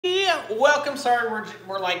welcome. Sorry,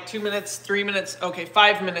 we're like 2 minutes, 3 minutes, okay,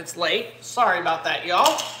 5 minutes late. Sorry about that,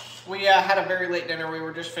 y'all. We had a very late dinner. We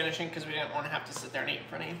were just finishing because we didn't want to have to sit there and eat in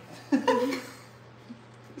front of you.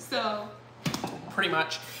 So. Pretty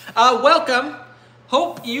much. Welcome.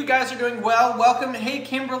 Hope you guys are doing well. Welcome. Hey,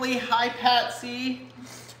 Kimberly. Hi, Patsy.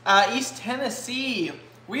 East Tennessee.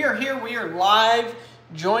 We are here. We are live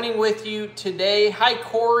joining with you today. Hi,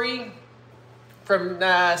 Corey from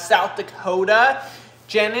South Dakota.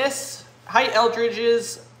 Janice. Hi,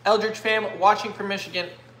 Eldredge Fam watching from Michigan.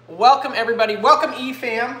 Welcome, everybody. Welcome,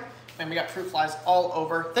 E-Fam. And we got fruit flies all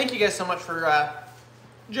over. Thank you guys so much for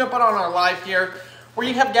jumping on our live here.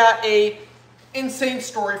 We have got a insane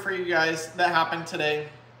story for you guys that happened today,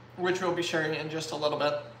 which we'll be sharing in just a little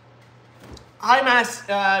bit. Hi,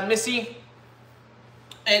 Missy.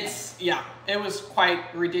 It was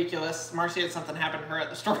quite ridiculous. Marci had something happen to her at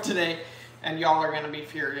the store today, and y'all are going to be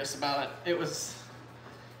furious about it. It was,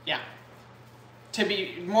 yeah.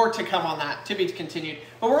 More to come on that, to be continued.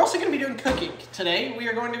 But we're also going to be doing cooking today. We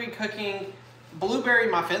are going to be cooking blueberry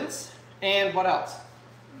muffins, and what else?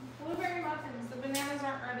 Blueberry muffins. The bananas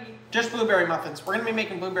aren't ready. Just blueberry muffins. We're going to be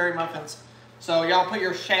making blueberry muffins. So y'all put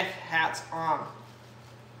your chef hats on.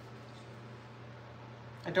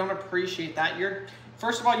 I don't appreciate that.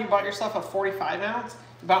 First of all, you bought yourself a 45 ounce,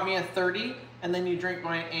 you bought me a 30, and then you drink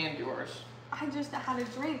mine and yours. I just had a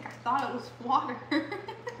drink. I thought it was water.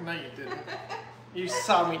 No, you didn't. You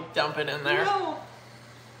saw me dump it in there. No.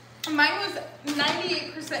 Mine was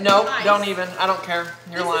 98% Nope, ice. don't even. I don't care.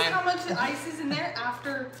 You're lying. This is how much ice is in there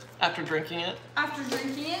after drinking it. After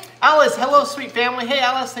drinking it. Alice, hello, sweet family. Hey,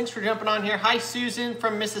 Alice, thanks for jumping on here. Hi, Susan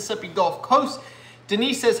from Mississippi Gulf Coast.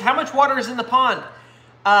 Denise says, how much water is in the pond?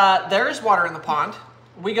 There is water in the pond.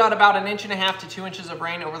 We got about 1.5 to 2 inches of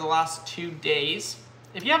rain over the last 2 days.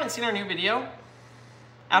 If you haven't seen our new video,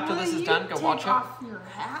 after this is done, go watch it. Take off your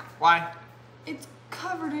hat? Why? It's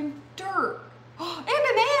covered in dirt. And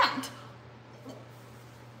an ant.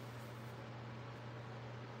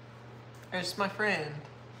 There's my friend.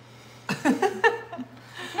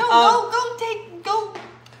 No, go.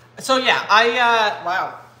 So yeah,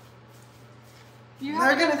 wow.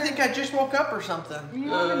 They're gonna think I just woke up or something. You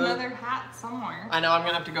have another hat somewhere. I know, I'm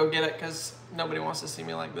gonna have to go get it because nobody wants to see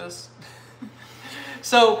me like this.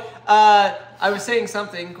 So, I was saying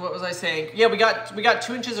something. What was I saying? Yeah, we got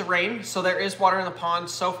 2 inches of rain, so there is water in the pond.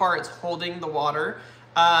 So far, it's holding the water.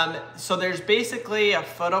 So there's basically a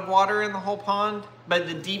foot of water in the whole pond, but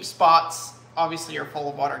the deep spots obviously are full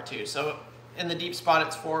of water too. So in the deep spot,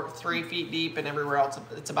 it's 3 feet deep, and everywhere else,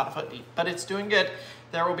 it's about a foot deep. But it's doing good.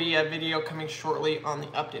 There will be a video coming shortly on the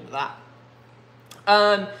update of that.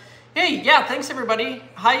 Hey, yeah, thanks everybody.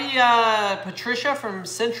 Hi, Patricia from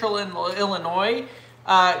Central Illinois.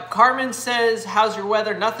 Carmen says, how's your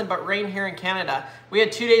weather? Nothing but rain here in Canada. We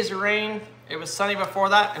had 2 days of rain. It was sunny before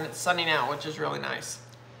that, and it's sunny now, which is really nice.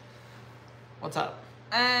 What's up?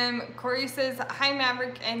 Corey says, hi,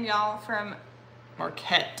 Maverick and y'all from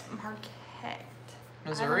Marquette,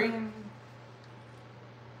 Missouri.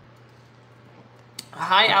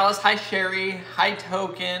 Hi, Alice. Hi, Sherry. Hi,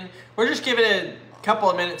 Token. We're just giving it a couple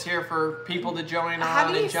of minutes here for people to join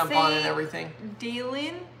on and jump on and everything.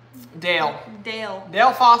 Dale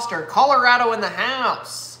Foster, Colorado in the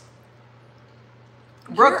house.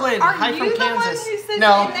 Brooklyn, hi from Kansas.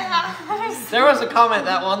 No, there was a comment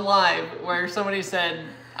that one live where somebody said,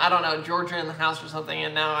 I don't know, Georgia in the house or something,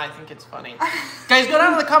 and now I think it's funny. Guys, go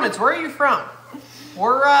down in the comments. Where are you from?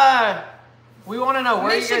 We want to know where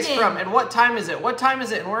Michigan. Are you guys from and what time is it? What time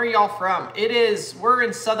is it and where are y'all from? We're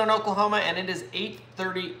in southern Oklahoma and it is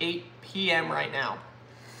 8:38 p.m. right now.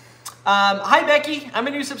 Hi, Becky. I'm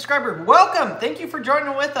a new subscriber. Welcome. Thank you for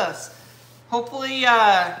joining with us. Hopefully,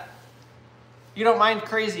 you don't mind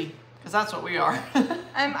crazy, because that's what we are.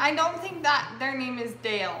 I don't think that their name is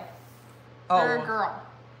Dale. They're a girl.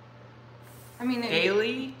 I mean,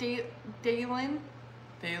 Daily? Dalen?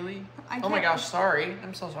 Daily? Oh my gosh, sorry.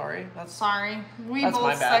 I'm so sorry. Sorry. We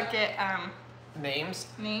both suck at names.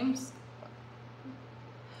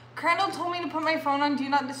 Crandall told me to put my phone on Do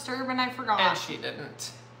Not Disturb, and I forgot. And she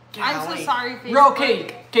didn't. I'm so sorry, Facebook.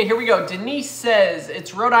 Okay, here we go. Denise says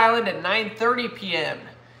it's Rhode Island at 9:30 p.m.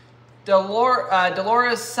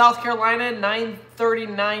 Dolores, South Carolina,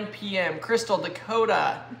 9:39 p.m. Crystal,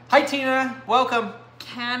 Dakota. Hi, Tina. Welcome.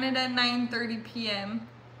 Canada, 9:30 p.m.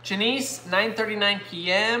 Janice, 9:39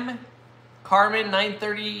 p.m. Carmen,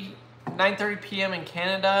 9:30 p.m. in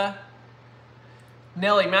Canada.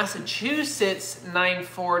 Nellie, Massachusetts,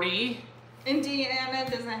 9:40. Indiana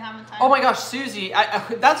doesn't have a time. Oh my gosh, Susie,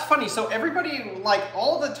 that's funny. So everybody, like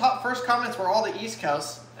all the top first comments were all the East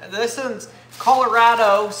Coast. This one's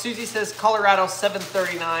Colorado. Susie says Colorado,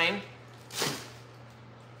 7:39.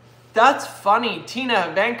 That's funny.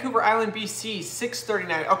 Tina, Vancouver Island, BC,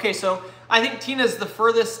 6:39. Okay, so I think Tina's the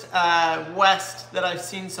furthest west that I've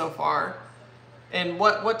seen so far. And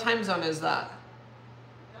what time zone is that?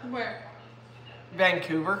 Where?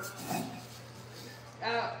 Vancouver.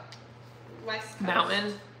 West Coast.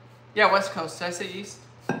 Mountain. Yeah, West Coast. Did I say east?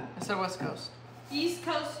 I said West Coast. East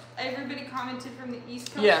Coast, everybody commented from the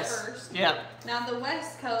East Coast first. Yeah. Now the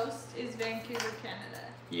West Coast is Vancouver, Canada.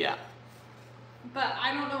 Yeah. But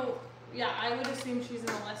I don't know. Yeah, I would assume she's in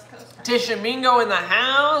the West Coast. Tishomingo in the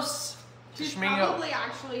house. She's Tishomingo. probably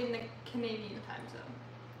actually in the Canadian time zone.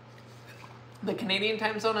 The Canadian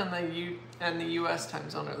time zone and the US time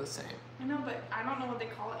zone are the same. I know, but I don't know what they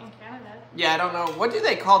call it in Canada. Yeah, I don't know. What do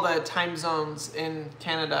they call the time zones in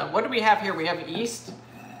Canada? What do we have here? We have East,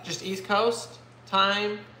 just East Coast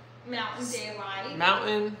time. Mountain Daylight.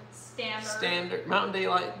 Mountain. Standard. Mountain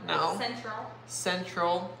Daylight. No. Central.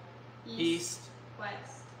 Central. East.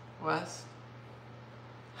 West. West.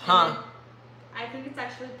 Huh. I think it's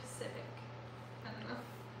actually Pacific. I don't know.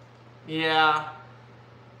 Yeah.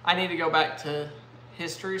 I need to go back to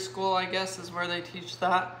history school, I guess, is where they teach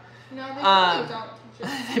that. No, they probably don't teach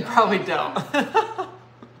it. They probably don't.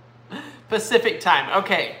 Pacific time.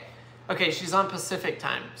 Okay. Okay, she's on Pacific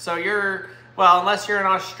time. So you're, well, unless you're in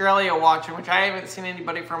Australia watching, which I haven't seen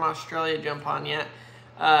anybody from Australia jump on yet.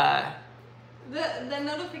 The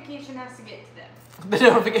notification has to get to them.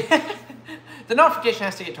 The notification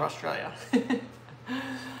has to get to Australia.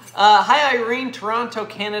 Hi, Irene, Toronto,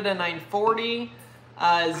 Canada, 940.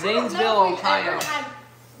 Zanesville, Ohio. Ever had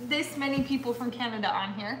this many people from Canada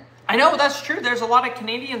on here. I know, that's true. There's a lot of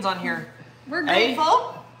Canadians on here. We're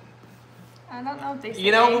grateful. I don't know if they say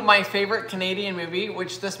You know my favorite Canadian movie,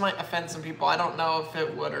 which this might offend some people. I don't know if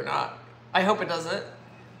it would or not. I hope it doesn't.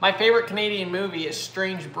 My favorite Canadian movie is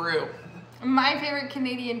Strange Brew. My favorite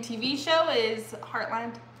Canadian TV show is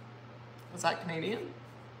Heartland. Is that Canadian?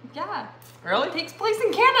 Yeah. Really? It takes place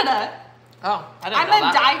in Canada. Oh, I didn't know I'm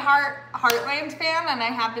a that. diehard Heartland fan, and I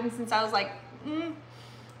have been since I was like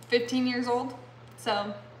 15 years old.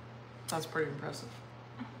 So. That's pretty impressive.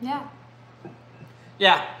 Yeah.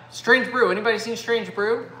 Yeah, Strange Brew. Anybody seen Strange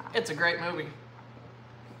Brew? It's a great movie.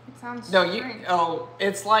 It sounds strange.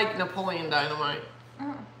 It's like Napoleon Dynamite.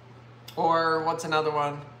 Oh. Or what's another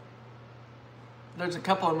one? There's a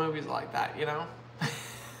couple of movies like that, you know?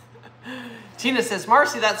 Tina says,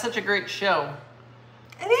 Marci, that's such a great show.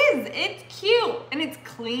 It is. It's cute. And it's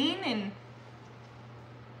clean and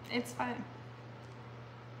it's fun.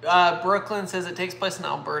 Brooklyn says it takes place in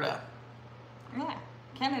Alberta. Yeah,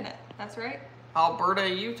 Canada. That's right. Alberta,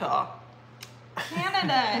 Utah.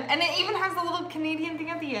 Canada. And it even has a little Canadian thing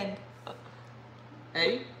at the end.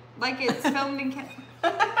 Hey? Like it's filmed in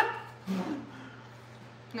Canada.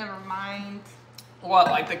 Never mind. What,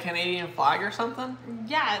 like the Canadian flag or something?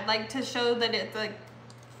 Yeah, like to show that it's like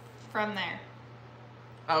from there.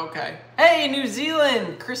 Okay. Hey, New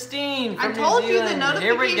Zealand! Christine from New Zealand. I told you the notification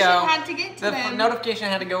Here we go. had to get to them. The notification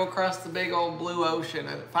had to go across the big old blue ocean,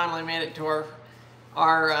 and it finally made it to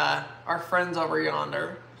our friends over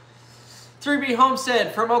yonder. 3B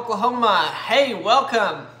Homestead from Oklahoma. Hey,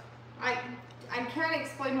 welcome. I can't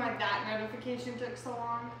explain why that notification took so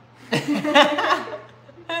long.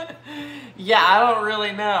 Yeah, I don't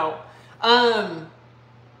really know.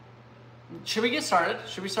 Should we get started?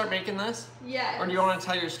 Should we start making this? Yes. Or do you want to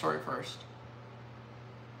tell your story first?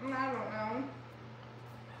 I don't know.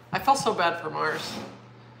 I felt so bad for Mars.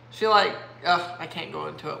 She I can't go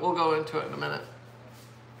into it. We'll go into it in a minute.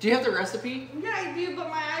 Do you have the recipe? Yeah, I do, but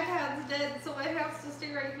my iPad's dead, so it has to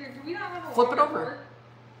stay right here. Do we not have a Flip it water over.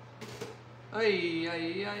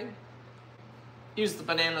 Ay. Use the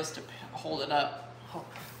bananas to hold it up.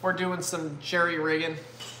 We're doing some jerry rigging.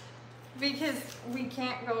 Because we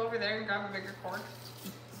can't go over there and grab a bigger cord.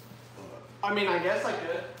 I mean, I guess I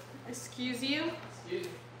could. Excuse you? Excuse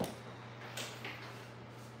me.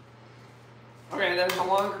 Okay, there's a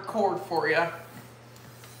longer cord for you.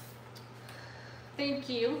 Thank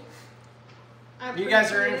you. You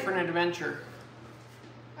guys are in for an adventure.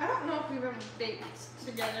 I don't know if we've ever baked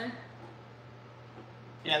together.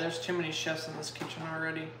 Yeah, there's too many chefs in this kitchen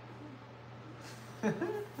already.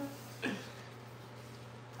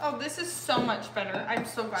 Oh, this is so much better. I'm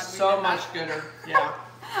so glad we did So that. much gooder, yeah.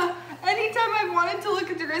 Anytime I've wanted to look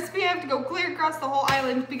at the recipe, I have to go clear across the whole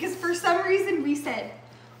island because for some reason we said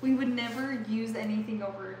we would never use anything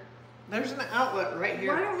over. There's an outlet right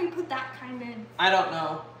here. Why don't we put that kind in? I don't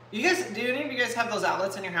know. Do any of you guys have those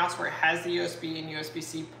outlets in your house where it has the USB and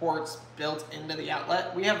USB-C ports built into the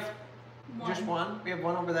outlet? We have just one. We have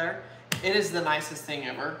one over there. It is the nicest thing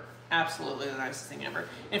ever. Absolutely the nicest thing ever.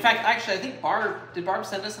 In fact, actually, I think did Barb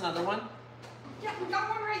send us another one? Yeah, we got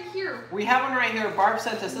one right here. We have one right here. Barb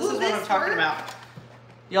sent us. This Will is what I'm this talking work? about.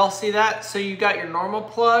 Y'all see that? So you got your normal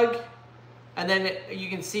plug, and then you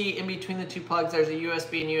can see in between the two plugs, there's a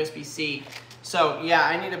USB and USB-C. So yeah,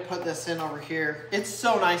 I need to put this in over here. It's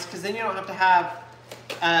so nice because then you don't have to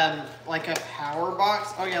have like a power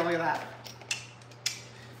box. Oh yeah, look at that.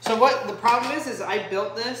 So what the problem is I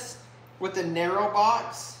built this with a narrow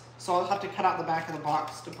box, so I'll have to cut out the back of the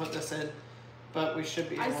box to put this in. But we should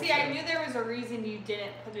be able to. I knew there was a reason you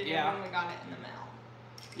didn't put it in when we got it in the mail.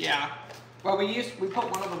 Yeah. Well, we put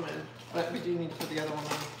one of them in, but we do need to put the other one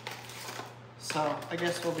in. So I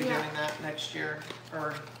guess we'll be doing that next year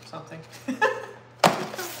or something.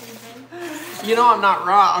 You know I'm not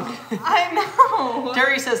wrong. I know.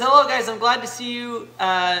 Terry says, "Hello guys, I'm glad to see you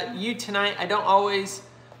tonight. I don't always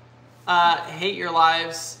hate your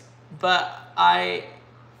lives, but I."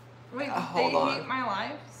 Wait, hold they on. hate my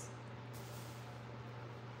lives?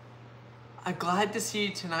 I'm glad to see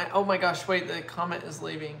you tonight. Oh my gosh, wait, the comment is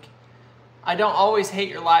leaving. I don't always hate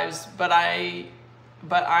your lives, but I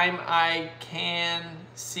can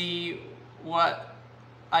see what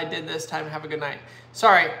I did this time. Have a good night.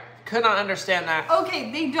 Sorry, could not understand that.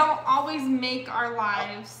 Okay, they don't always make our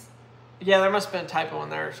lives. Yeah, there must have been a typo in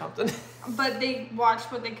there or something. But they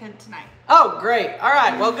watched what they could tonight. Oh, great. All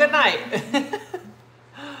right, well, good night.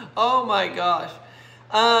 Oh my gosh.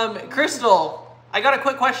 Crystal, I got a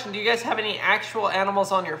quick question. Do you guys have any actual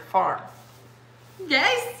animals on your farm?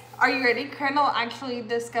 Yes. Are you ready? Colonel actually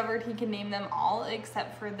discovered he can name them all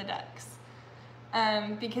except for the ducks.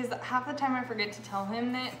 Because half the time I forget to tell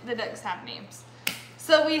him that the ducks have names.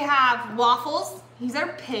 So we have Waffles. He's our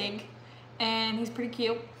pig, and he's pretty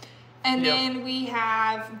cute. And then we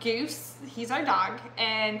have Goose. He's our dog,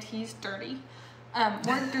 and he's dirty.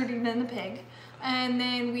 More dirty than the pig. And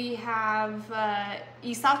then we have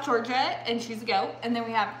East South Georgia, and she's a goat. And then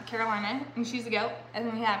we have Carolina, and she's a goat. And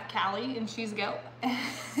then we have Callie, and she's a goat.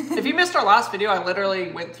 If you missed our last video, I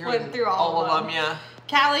literally went through all of them. Yeah.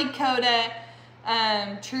 Callie, Coda,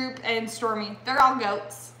 Troop, and Stormy. They're all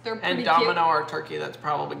goats. They're pretty cute. And Domino, our turkey, that's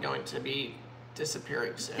probably going to be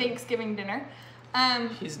disappearing soon. Thanksgiving dinner.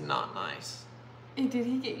 He's not nice. Did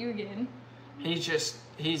he get you again?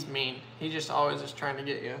 He's mean. He just always is trying to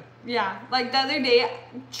get you. Yeah, like the other day,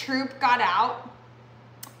 Troop got out,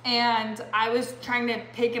 and I was trying to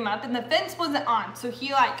pick him up, and the fence wasn't on, so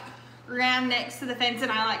he like ran next to the fence,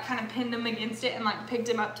 and I like kind of pinned him against it and like picked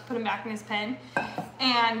him up to put him back in his pen.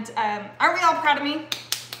 And aren't we all proud of me?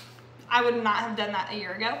 I would not have done that a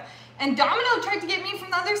year ago. And Domino tried to get me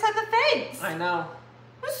from the other side of the fence. I know.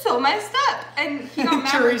 It was so messed up, and he got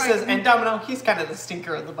mad. Cherie says, and Domino, he's kind of the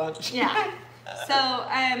stinker of the bunch. Yeah. So,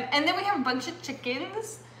 and then we have a bunch of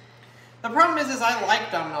chickens. The problem is I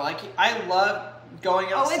like Domino. Like, I love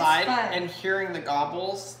going outside and hearing the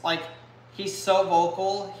gobbles. Like, he's so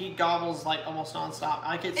vocal. He gobbles, like, almost nonstop.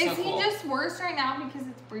 Like, it's so cool. Is he just worse right now because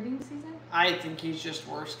it's breeding season? I think he's just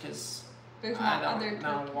worse because I don't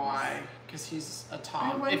know why. Because he's a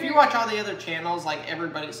tom. If you watch all the other channels, like,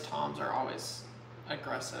 everybody's toms are always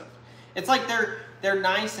aggressive. It's like they're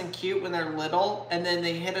nice and cute when they're little, and then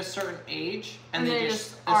they hit a certain age, and they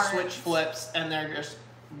just switch flips, and they're just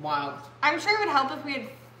wild. I'm sure it would help if we had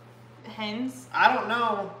hens. I don't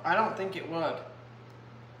know. I don't think it would.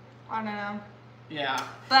 I don't know. Yeah.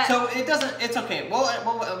 But so it doesn't. It's okay.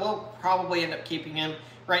 We'll probably end up keeping him.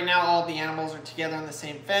 Right now, all the animals are together in the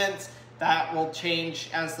same fence. That will change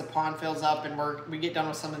as the pond fills up, and we get done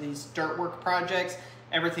with some of these dirt work projects.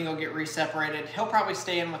 Everything will get re-separated. He'll probably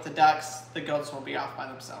stay in with the ducks. The goats will be off by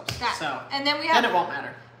themselves. And then we have. Then it won't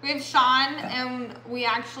matter. We have Sean, and we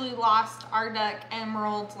actually lost our duck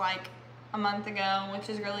Emerald like a month ago, which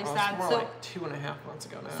is really sad. It's more like 2.5 months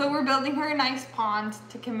ago now. So we're building her a nice pond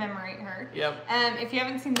to commemorate her. Yep. If you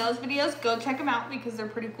haven't seen those videos, go check them out because they're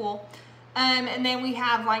pretty cool. And then we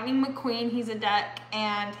have Lightning McQueen. He's a duck,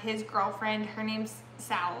 and his girlfriend. Her name's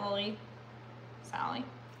Sally. Sally.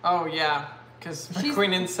 Oh yeah. Because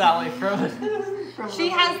McQueen and Sally from she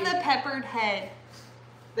has the peppered head.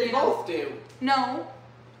 They both do. No.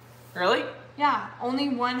 Really? Yeah. Only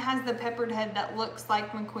one has the peppered head that looks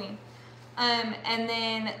like McQueen. And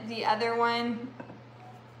then the other one,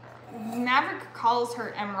 Maverick calls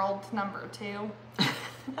her Emerald number 2.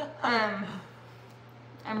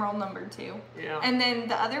 Emerald number 2. Yeah. And then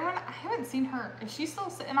the other one, I haven't seen her. Is she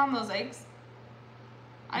still sitting on those eggs?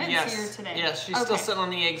 I didn't see her today. Yes, she's still sitting on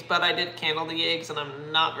the eggs, but I did candle the eggs, and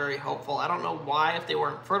I'm not very hopeful. I don't know why. If they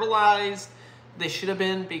weren't fertilized, they should have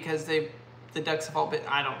been because the ducks have all been.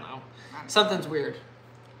 I don't know. Something's weird.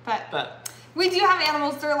 But we do have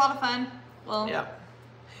animals. They're a lot of fun. Well. Yeah.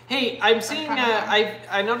 Hey, I'm seeing,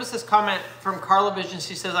 I noticed this comment from Carla Vision.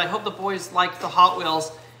 She says, I hope the boys like the Hot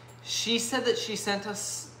Wheels. She said that she sent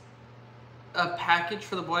us a package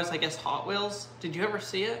for the boys, I guess Hot Wheels. Did you ever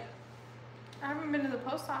see it? I haven't been to the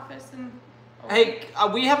post office in a Hey,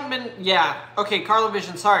 week. we haven't been, yeah. Okay, Carla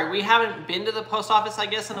Vision, sorry. We haven't been to the post office, I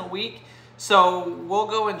guess, in a week. So we'll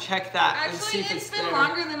go and check that and see if Actually, it's it's been there.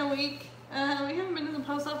 longer than a week. We haven't been to the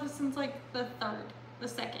post office since like the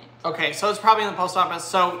 2nd. Okay, so it's probably in the post office.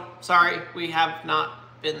 So sorry, we have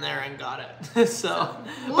not been there and got it. so,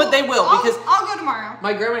 but they will because I'll go tomorrow.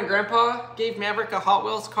 my grandma and grandpa gave Maverick a Hot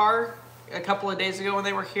Wheels car a couple of days ago when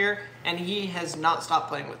they were here, and he has not stopped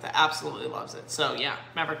playing with it. Absolutely loves it. So yeah,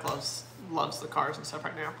 Maverick loves the cars and stuff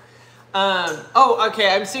right now. Oh,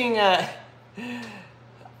 okay. I'm seeing.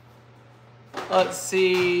 Let's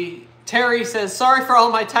see. Terry says, sorry for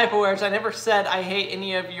all my typo errors. I never said I hate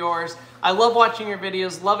any of yours. I love watching your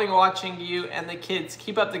videos, loving watching you and the kids.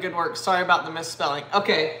 Keep up the good work. Sorry about the misspelling.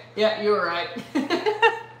 Okay, yeah, you were right.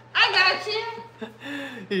 I got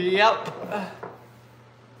you. Yep.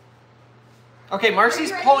 Okay,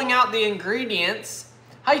 Marci's pulling out the ingredients.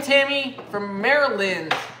 Hi, Tammy from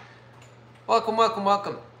Maryland. Welcome, welcome,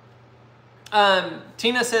 welcome.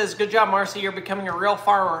 Tina says, good job, Marci. You're becoming a real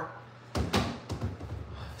farmer.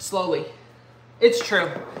 Slowly. It's true.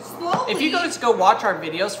 Slowly? If you guys go watch our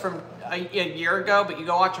videos from a year ago, but you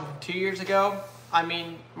go watch them from 2 years ago, I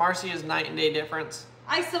mean, Marci is night and day difference.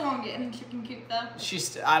 I still won't get in the chicken coop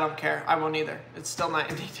though. I don't care. I won't either. It's still night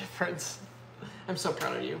and day difference. I'm so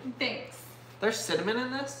proud of you. Thanks. There's cinnamon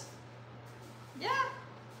in this? Yeah.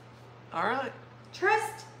 All right.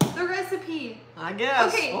 Trust the recipe. I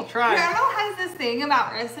guess. Okay, We'll try. Grandma has this thing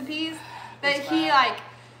about recipes that It's he bad. like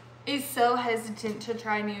is so hesitant to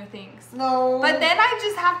try new things. No. But then I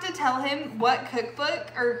just have to tell him what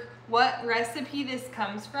cookbook or what recipe this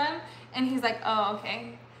comes from, and he's like, oh,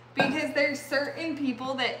 okay. Because there's certain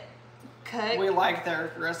people that cook We like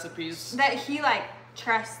their recipes. that he like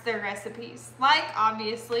trusts their recipes. Like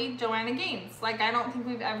obviously Joanna Gaines. Like I don't think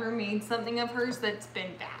we've ever made something of hers that's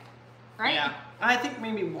been bad. Right? Yeah. I think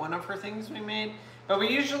maybe one of her things we made, but we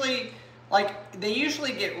usually, like, they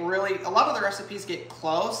usually get really, a lot of the recipes get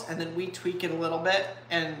close, and then we tweak it a little bit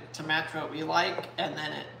and to match what we like, and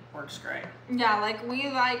then it works great. Yeah, like we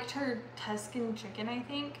liked her Tuscan chicken, I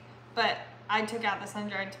think, but I took out the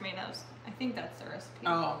sun-dried tomatoes. I think that's the recipe.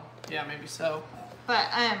 Oh, yeah, maybe so. But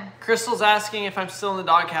Crystal's asking if I'm still in the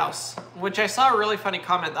doghouse, which I saw a really funny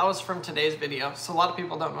comment. That was from today's video, so a lot of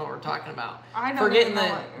people don't know what we're talking about. I don't For even know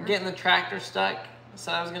what getting the tractor stuck,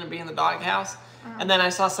 said I was going to be in the doghouse. And then I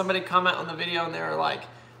saw somebody comment on the video, and they were like,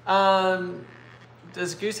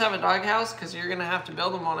 does Goose have a doghouse? Because you're going to have to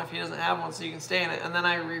build him one if he doesn't have one so you can stay in it. And then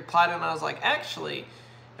I replied, and I was like, actually,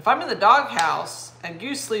 if I'm in the doghouse and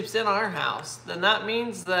Goose sleeps in our house, then that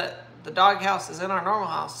means that the doghouse is in our normal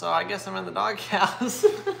house. So I guess I'm in the doghouse.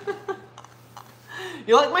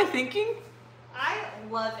 You like my thinking? I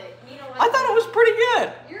love it. You know what? I thought it was pretty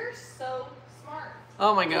good. You're so smart.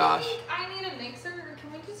 Oh my gosh. I need a mixer, or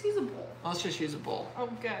can we just use a bowl? Let's just use a bowl. Oh,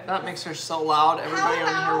 good. That mixer's so loud, everybody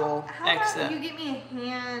on here will how exit. about you get me a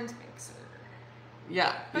hand mixer?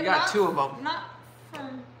 Yeah, you But got not- two of them. Not for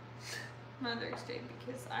Mother's Day,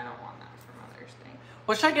 because I don't want that for Mother's Day.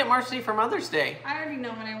 What should I get Marci for Mother's Day? I already know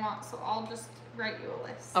what I want, so I'll just write you a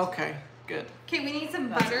list. Okay, good. Okay, we need some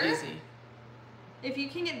That's butter. easy. If you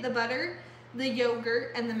can get the butter, the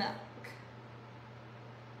yogurt, and the milk.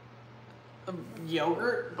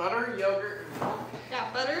 Yogurt, butter, yogurt, and milk.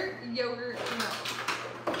 Yeah, butter, yogurt, and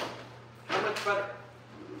milk. How much butter?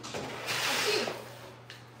 Let's see.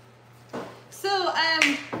 So,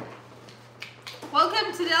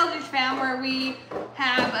 welcome to the Eldredge Fam, where we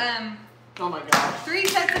have Oh my gosh. 3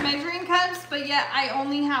 sets of measuring cups, but yet I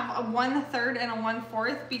only have a 1/3 and a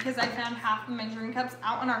 1/4 because I found half the measuring cups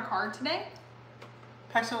out in our car today.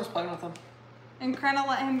 Paxton was playing with them. And Krenna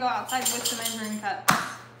let him go outside with the measuring cups.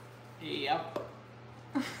 Yep.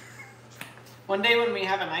 One day when we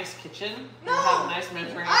have a nice kitchen, No! we'll have a nice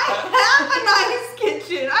measuring cup. I have a nice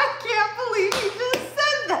kitchen. I can't believe you just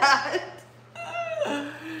said that.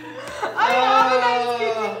 I have a nice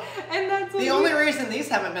kitchen, and that's what The only reason these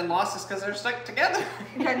haven't been lost is because they're stuck together.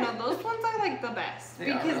 Yeah, no, those ones are like the best They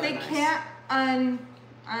are because really they nice.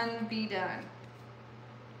 can't be done.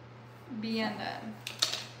 Be undone.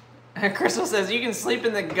 Crystal says, you can sleep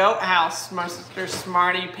in the goat house, Mr.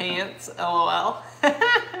 Smarty Pants, LOL.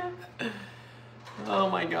 Oh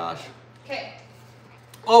my gosh. Okay.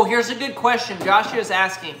 Oh, here's a good question. Joshua is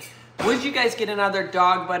asking, would you guys get another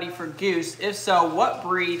dog buddy for Goose? If so, what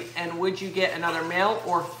breed? And would you get another male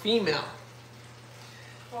or female?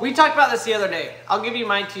 We talked about this the other day. I'll give you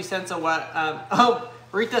my 2 cents of what,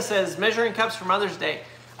 Rita says, measuring cups for Mother's Day.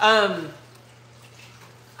 I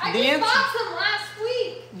just bought some last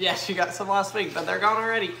week. Yeah, she got some last week, but they're gone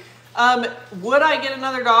already. Would I get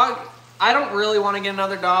another dog? I don't really want to get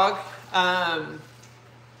another dog.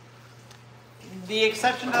 The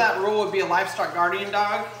exception to that rule would be a livestock guardian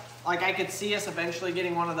dog. Like, I could see us eventually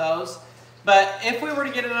getting one of those. But if we were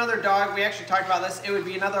to get another dog, we actually talked about this, it would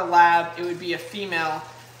be another lab. It would be a female.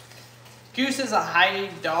 Goose is a high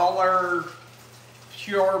dollar,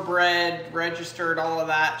 purebred, registered, all of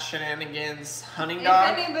that shenanigans hunting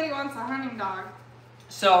dog. If anybody wants a hunting dog.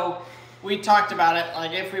 So we talked about it.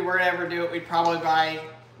 Like, if we were to ever do it, we'd probably buy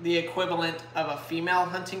the equivalent of a female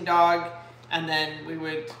hunting dog, and then we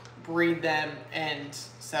would breed them and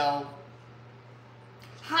sell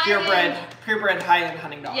purebred high-end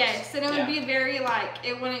hunting dogs. Yes, and it would be very, like,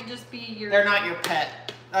 it wouldn't just be your... They're not your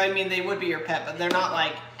pet. I mean, they would be your pet, but they're not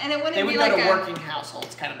like... And it wouldn't they would be go like to working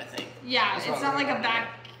households kind of a thing. Yeah, it's not like a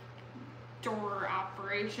back door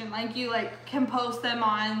operation. Like, you, like, can post them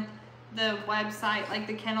on the website, like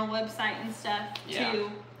the kennel website and stuff, to...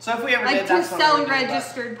 So if we ever like, did, that's to what sell we would do,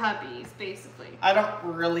 registered puppies, basically. I don't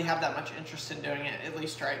really have that much interest in doing it, at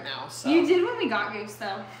least right now. So you did when we got Goose,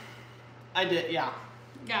 though. I did, yeah.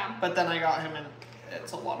 Yeah. But then I got him, and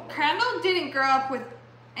it's a lot of money. Crandall didn't grow up with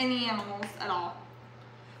any animals at all.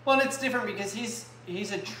 Well, and it's different because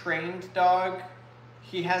he's a trained dog.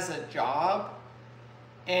 He has a job,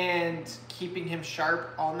 and keeping him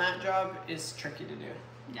sharp on that job is tricky to do.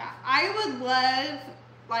 Yeah, I would love,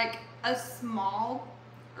 like, a smaller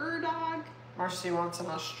dog. Marci wants an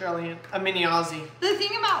Australian, a mini Aussie. The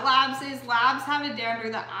thing about labs is labs have a dander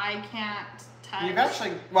that I can't touch. You've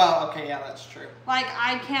actually, well, okay, yeah, that's true. Like,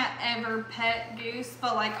 I can't ever pet Goose,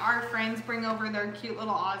 but, like, our friends bring over their cute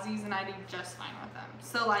little Aussies, and I do just fine with them.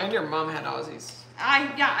 So, like... And your mom had Aussies.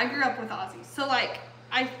 I grew up with Aussies. So, like,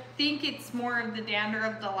 I think it's more of the dander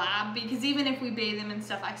of the lab, because even if we bathe him and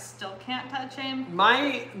stuff, I still can't touch him.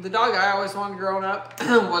 The dog I always wanted growing up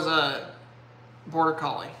was a border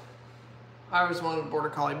collie. I always wanted a border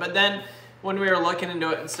collie. But then when we were looking into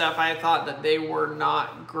it and stuff, I thought that they were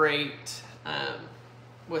not great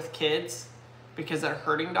with kids because they're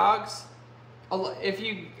hurting dogs.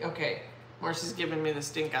 Okay, Marci's giving me the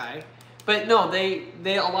stink eye. But no, they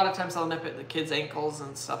a lot of times they'll nip at the kids' ankles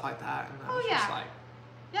and stuff like that. And I was just like...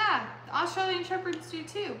 Yeah, Australian Shepherds do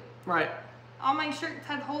too. Right. All my shirts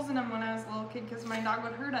had holes in them when I was a little kid because my dog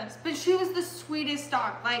would hurt us. But she was the sweetest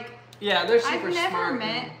dog. Like, yeah, they're super I've never smart.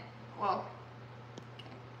 Met, well, okay.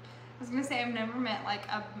 I was going to say I've never met, like,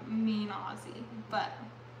 a mean Aussie, but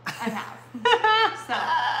I have.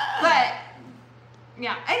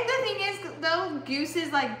 Yeah. And the thing is, though, Goose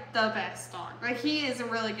is, like, the best dog. Like, he is a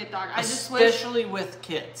really good dog. Especially with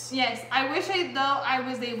kids. Yes. I wish, I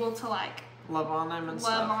was able to, like... Love on him and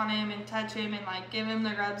stuff. Love on him and touch him and, like, give him the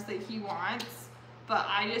rubs that he wants. But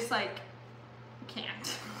I just, like,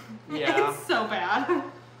 can't. Yeah. It's so bad.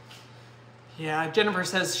 Yeah, Jennifer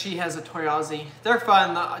says she has a toy Aussie. They're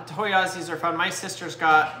fun. The toy Aussies are fun. My sister's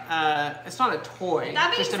got, it's not a toy,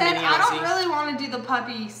 that being just a said, mini I Aussie. don't really want to do the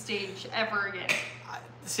puppy stage ever again.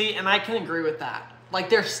 See, and I can agree with that. Like,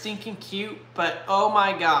 they're stinking cute, but oh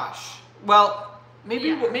my gosh. Well...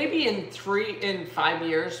 Maybe in 5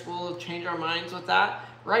 years we'll change our minds with that.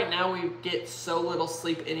 Right now we get so little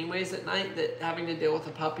sleep anyways at night that having to deal with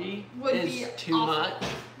a puppy is too much.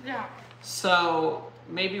 Yeah. So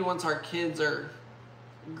maybe once our kids are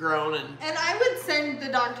grown and I would send the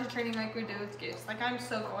dog to training like we did with Goose. Like, I'm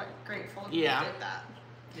so grateful that we did that.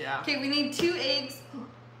 Yeah. Okay, we need 2 eggs.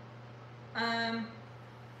 And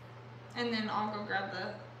then I'll go grab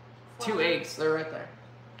the 2 eggs. They're right there.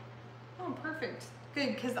 Oh, perfect.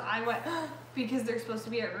 Good, because I went, because they're supposed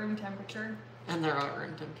to be at room temperature. And they're at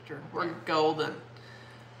room temperature. We're golden.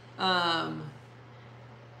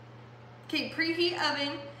 Okay, preheat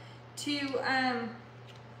oven to,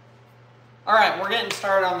 All right, we're getting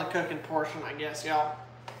started on the cooking portion, I guess, y'all.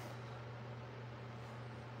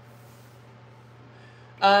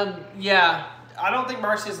 Yeah, I don't think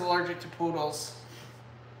Marci's allergic to poodles.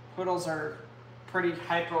 Poodles are pretty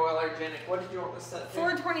hypoallergenic. What did you want to set?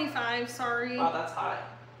 425, sorry. Wow, that's high.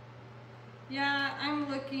 Yeah, I'm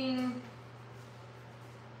looking.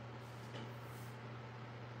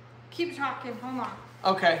 Keep talking, hold on.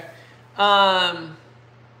 Okay.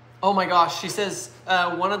 Oh my gosh, she says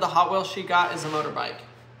one of the Hot Wheels she got is a motorbike.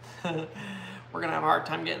 We're gonna have a hard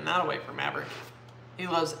time getting that away from Maverick. He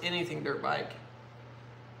loves anything dirt bike.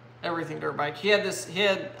 Everything dirt bike. He had,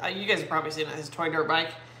 you guys have probably seen it, his toy dirt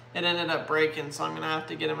bike. It ended up breaking, so I'm gonna have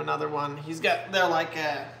to get him another one. They're like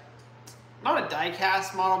not a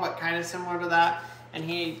die-cast model, but kind of similar to that. And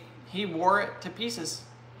he wore it to pieces.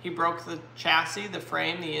 He broke the chassis, the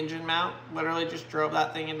frame, the engine mount. Literally just drove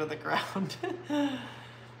that thing into the ground.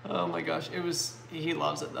 Oh my gosh, he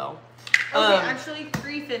loves it though. Okay, actually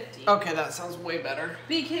 $3.50. Okay, that sounds way better.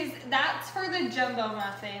 Because that's for the jumbo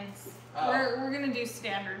muffins. Oh. We're gonna do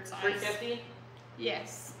standard size. $3.50?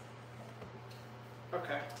 Yes.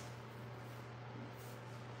 Okay.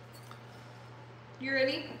 You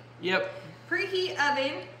ready? Yep. Preheat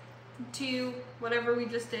oven to whatever we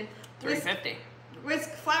just did. $3.50.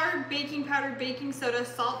 Whisk flour, baking powder, baking soda,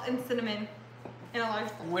 salt, and cinnamon in a large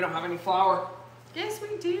bowl. We don't have any flour. Yes,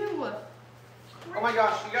 we do. Oh my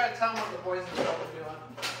gosh, you gotta tell them what the boys and stuff are doing.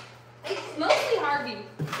 It's mostly Harvey.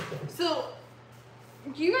 So,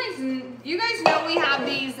 you guys know we have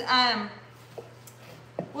these,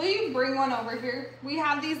 will you bring one over here? We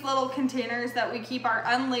have these little containers that we keep our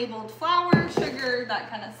unlabeled flour, sugar, that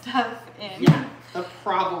kind of stuff in. Yeah, the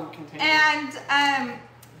problem container. And,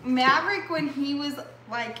 Maverick, when he was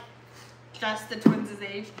like just the twins'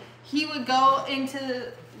 age, he would go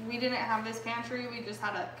into, we didn't have this pantry, we just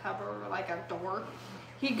had a cover, like a door.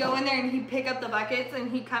 He'd go in there and he'd pick up the buckets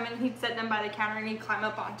and he'd come in, he'd set them by the counter and he'd climb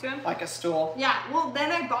up onto him. Like a stool. Yeah, well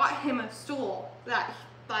then I bought him a stool that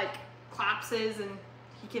like collapses and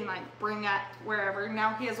he can like bring that wherever.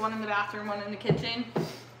 Now he has one in the bathroom, one in the kitchen.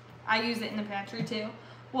 I use it in the pantry too.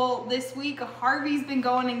 Well, this week Harvey's been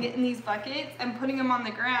going and getting these buckets and putting them on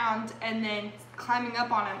the ground and then climbing up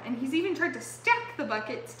on them. And he's even tried to stack the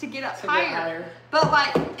buckets to get up higher. But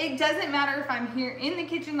like, it doesn't matter if I'm here in the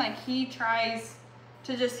kitchen, like he tries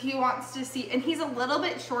to he wants to see, and he's a little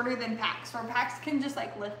bit shorter than Pax, where Pax can just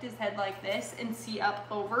like lift his head like this and see up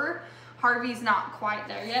over. Harvey's not quite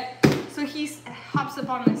there yet. So he hops up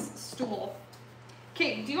on this stool.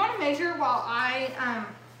 Okay, do you want to measure while I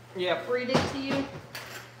read it to you?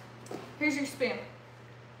 Here's your spoon.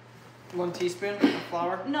 1 teaspoon of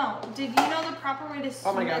flour? No. Did you know the proper way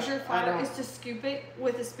to measure flour is to scoop it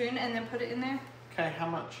with a spoon and then put it in there? Okay, how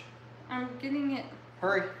much? I'm getting it.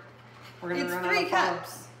 Hurry. We're gonna It's run 3 out of flour.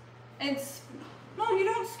 cups. No, you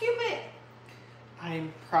don't scoop it.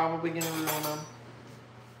 I'm probably gonna ruin them.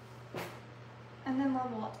 And then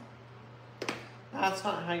level up. That's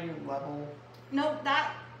not how you level. No,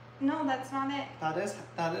 that's not it. That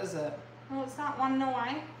is it. No, it's not. Want to know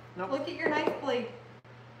why? Nope. Look at your knife blade.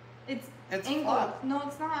 It's angled. flat. No,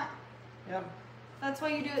 it's not. Yep. That's why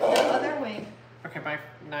you do it the other way. Okay, my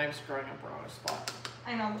knife's growing up wrong spot.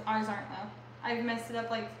 I know, ours aren't though. I've messed it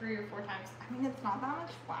up like 3 or 4 times. I mean, it's not that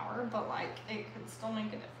much flour, but like, it could still make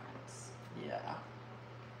a difference. Yeah.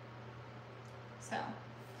 So,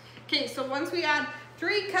 okay, so once we add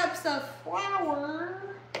 3 cups of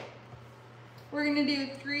flour, we're gonna do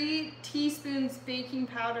 3 teaspoons baking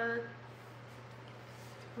powder.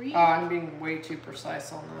 Oh, I'm being way too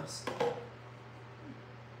precise on this.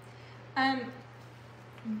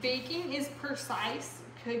 Baking is precise,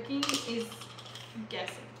 cooking is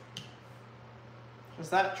guessing. Is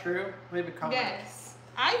that true? Leave a comment. Yes,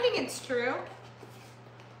 I think it's true.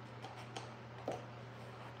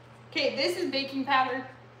 Okay, this is baking powder,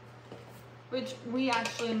 which we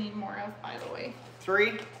actually need more of, by the way.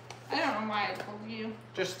 3? I don't know why I told you.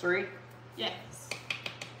 Just 3? Yes.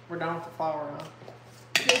 We're done with the flour now.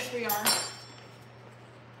 Yes, we are.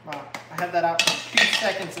 Wow, I had that out for 2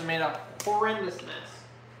 seconds and made a horrendous mess.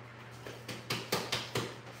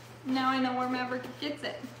 Now I know where Maverick gets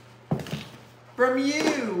it. From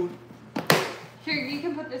you! Here, you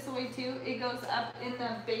can put this away too. It goes up in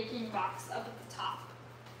the baking box up at the top.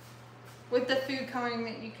 With the food coloring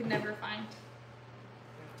that you could never find.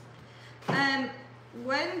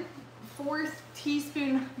 1/4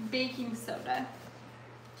 teaspoon baking soda.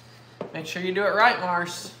 Make sure you do it right,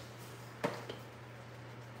 Mars.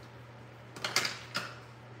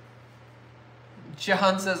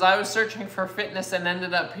 John says, I was searching for fitness and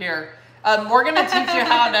ended up here. We're going to teach you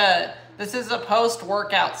how to, this is a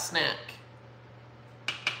post-workout snack.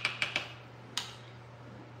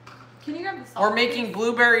 Can you grab the salt? We're making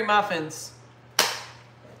blueberry muffins.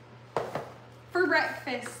 For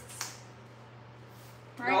breakfasts.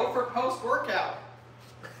 Right? No, for post-workout.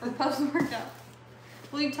 For post-workout.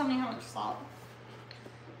 Will you tell me how much salt?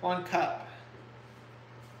 1 cup.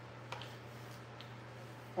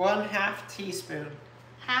 1/2 teaspoon.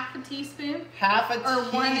 Half a teaspoon? Half a Or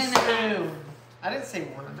teaspoon. 1.5. I didn't say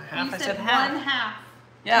 1.5. You I said said half.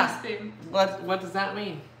 1/2 teaspoon. What does that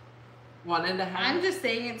mean? 1.5? I'm just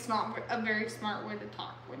saying it's not a very smart way to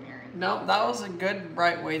talk when you're in. No, that was a good,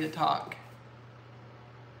 right way to talk.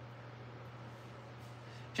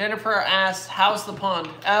 Jennifer asked, how's the pond?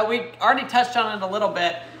 We already touched on it a little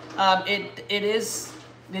bit.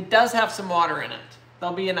 It does have some water in it.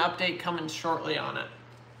 There'll be an update coming shortly on it.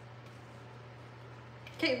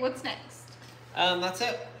 Okay, what's next? That's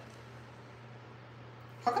it.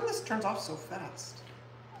 How come this turns off so fast?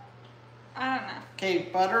 I don't know. Okay,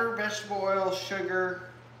 butter, vegetable oil, sugar.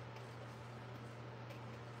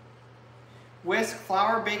 Whisk,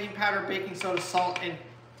 flour, baking powder, baking soda, salt, and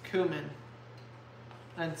cumin.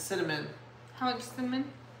 And cinnamon. How much cinnamon?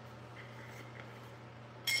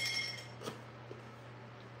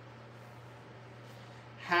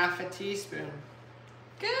 Half a teaspoon.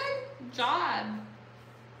 Good job.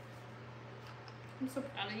 I'm so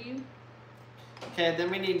proud of you. Okay,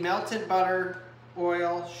 then we need melted butter,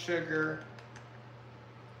 oil, sugar,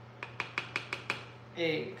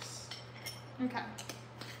 eggs. Okay.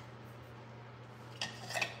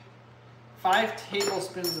 5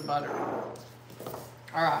 tablespoons of butter.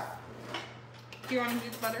 All right. Do you want to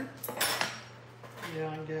use butter?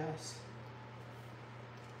 Yeah, I guess.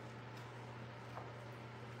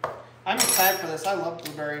 I'm excited for this. I love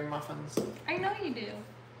blueberry muffins. I know you do.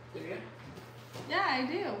 Do you? Yeah, I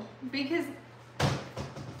do. Because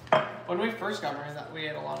When we first got married, we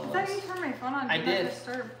ate a lot of I thought those. you turned my phone on. I Do did. Not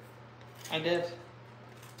disturb. I did.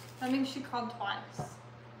 That means she called twice.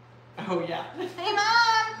 Oh yeah. Hey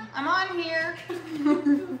Mom, I'm on here.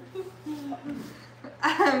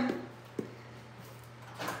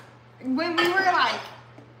 When we were like,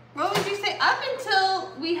 what would you say? Up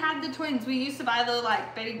until we had the twins, we used to buy the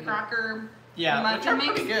like Betty Crocker. Yeah, which are mix.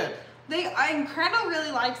 pretty good. Crandall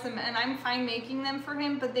really likes them, and I'm fine making them for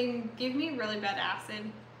him, but they give me really bad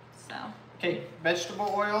acid. So. Okay,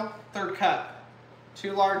 vegetable oil, 1/3 cup.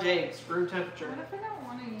 2 large eggs, room temperature. What if I don't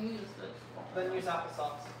want to use this? Then use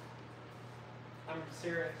applesauce. I'm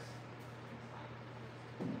serious.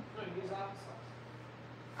 No, use applesauce.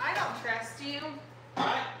 I don't trust you.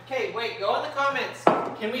 Alright, okay, wait, go in the comments.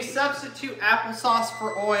 Can we substitute applesauce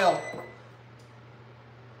for oil?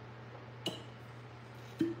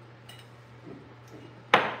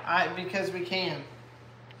 Because we can.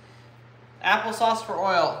 Applesauce for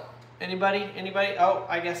oil. Anybody? Anybody? Oh,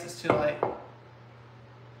 I guess it's too late.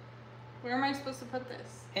 Where am I supposed to put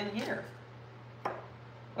this? In here.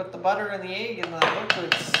 With the butter and the egg and the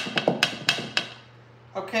liquids.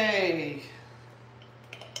 Okay.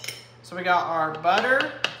 So we got our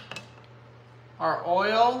butter, our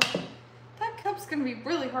oil. That cup's gonna be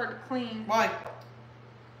really hard to clean. Why?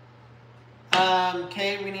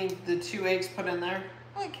 Okay, we need the 2 eggs put in there.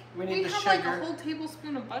 Look, We need the have sugar. like a whole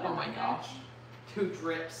tablespoon of butter. Oh my right there. gosh. 2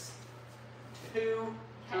 drips. 2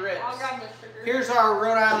 Okay, drips. I'll grab the sugar. Here's our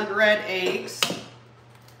Rhode Island red eggs.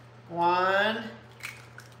 1.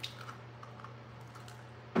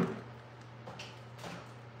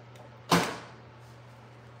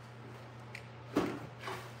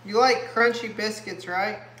 You like crunchy biscuits,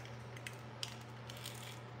 right?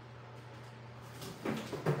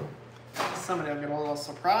 Somebody will get a little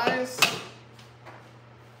surprise.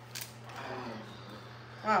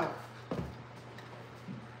 Wow.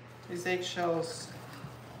 These eggshells.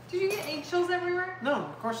 Did you get eggshells everywhere? No,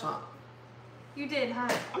 of course not. You did, huh?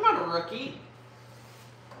 I'm not a rookie.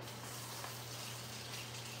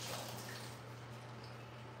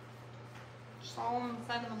 Just all on the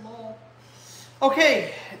side of the bowl.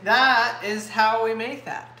 Okay, that is how we make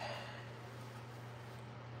that.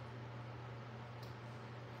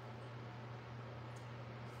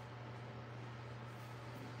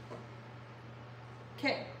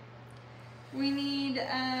 Okay. We need,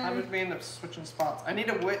 How did we end up switching spots? I need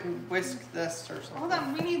to whisk this or something. hold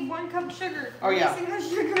on, we need 1 cup sugar. Oh, yeah. We're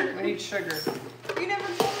missing the sugar. We need sugar. You never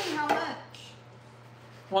told me how much.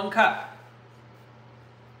 1 cup.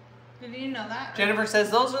 Did you know that? Jennifer says,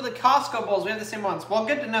 those are the Costco bowls. We have the same ones. Well,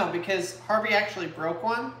 good to know because Harvey actually broke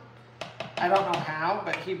one. I don't know how,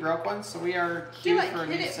 but he broke one, so we are He due like for a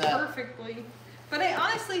hit new it set. perfectly. But I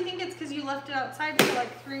honestly think it's because you left it outside for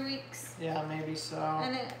like 3 weeks. Yeah, maybe so.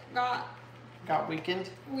 And it got Got weakened.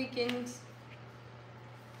 weakened.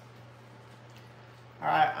 All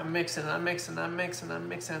right, I'm mixing. Jennifer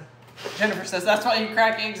says, that's why you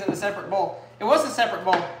crack eggs in a separate bowl. It was a separate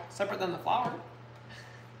bowl, separate than the flour.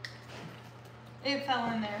 It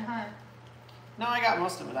fell in there, huh? No, I got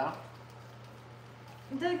most of it out.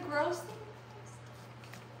 The gross thing is,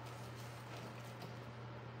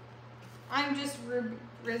 I'm just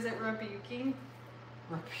rebuking.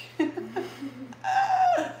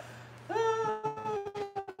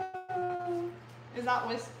 Is that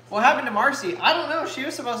whisked? What happened to Marci? I don't know. She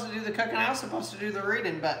was supposed to do the cooking. I was supposed to do the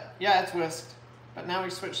reading, but yeah, it's whisked. But now we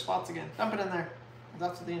switched spots again. Dump it in there.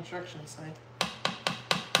 That's what the instructions say.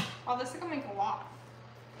 Oh, this is gonna make a lot.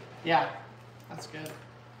 Yeah, that's good.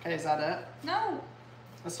 Okay, is that it? No,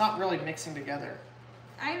 It's not really mixing together.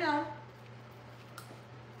 I know.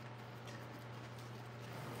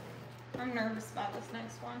 I'm nervous about this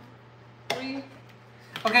next one. What are you?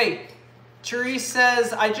 Okay, Therese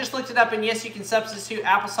says, I just looked it up, and yes, you can substitute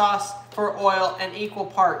applesauce for oil in equal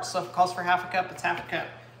parts. So if it calls for half a cup, it's half a cup.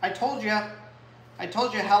 I told you. I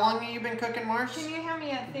told you. How long have you been cooking, Marci? Can you hand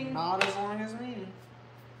me that thing? Not as long as me.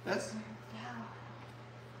 This? Yeah.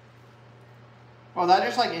 Well, that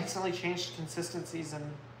just like instantly changed consistencies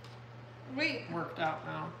and Wait. worked out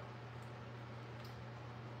now.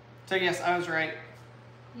 So yes, I was right.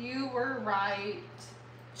 You were right.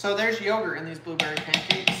 So there's yogurt in these blueberry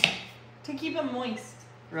pancakes. To keep them moist.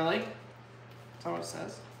 Really? That's what it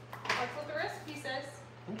says. That's what the recipe says.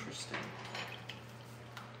 Interesting.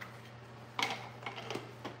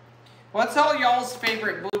 What's all y'all's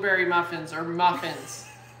favorite blueberry muffins or muffins?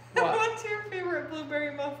 What? What's your favorite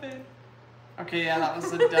blueberry muffin? Okay, yeah, that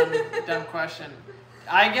was a dumb question.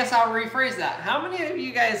 I guess I'll rephrase that. How many of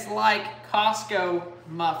you guys like Costco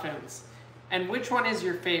muffins? And which one is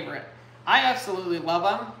your favorite? I absolutely love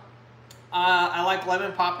them. I like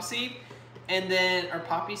lemon poppy seed, and then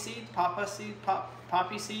poppy seed,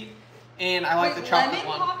 and I like the chocolate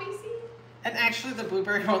one. Lemon poppy seed? And actually, the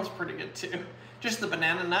blueberry one's pretty good too. Just the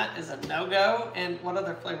banana nut is a no-go. And what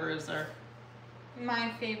other flavor is there?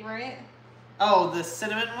 My favorite. Oh, the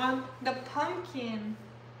cinnamon one? The pumpkin.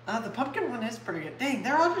 The pumpkin one is pretty good. Dang,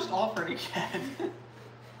 they're all just all pretty good.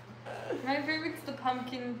 My favorite's the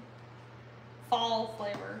pumpkin fall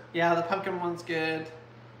flavor. Yeah, the pumpkin one's good.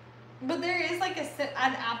 But there is like an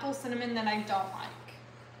apple cinnamon that I don't like.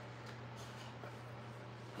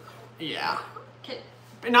 Yeah. Okay.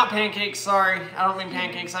 Not pancakes, sorry. I don't mean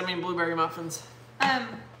pancakes, I mean blueberry muffins.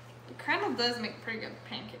 Crandall does make pretty good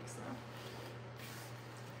pancakes though.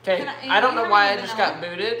 Okay, I don't know why I just got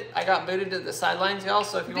booted. I got booted to the sidelines, y'all,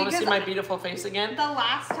 so if you want to see my beautiful face again. The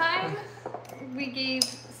last time we gave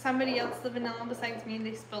somebody else the vanilla besides me and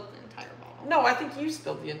they spilled the entire bottle. No, I think you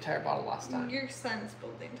spilled the entire bottle last time. Your son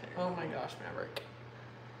spilled the entire bottle. Oh my gosh, Maverick.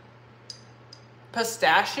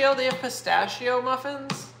 Pistachio? They have pistachio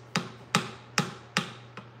muffins?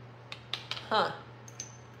 Huh.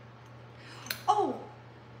 Oh,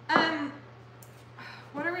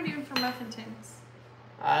 what are we doing for muffin tins?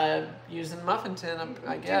 Using muffin tin,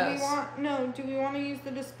 I guess. Do we want to use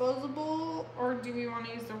the disposable or do we want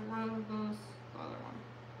to use the other one?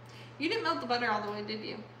 You didn't melt the butter all the way, did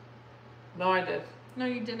you? No, I did. No,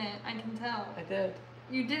 you didn't. I can tell. I did.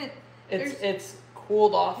 You didn't. It's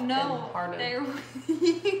cooled off and hardened.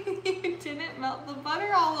 You didn't melt the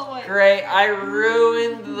butter all the way. Great, I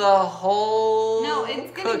ruined the whole No,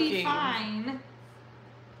 it's gonna cooking. be fine.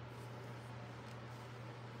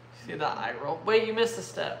 See the eye roll? Wait, you missed a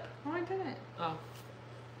step. No, I didn't. Oh.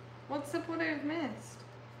 What step would I have missed?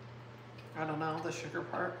 I don't know, the sugar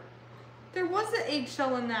part. There was an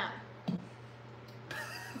eggshell in that.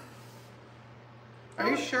 Are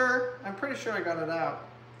you sure? I'm pretty sure I got it out.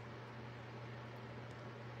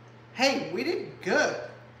 Hey, we did good.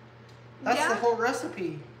 That's the whole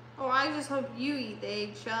recipe. Oh, I just hope you eat the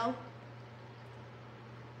eggshell.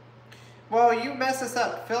 Well, you messed this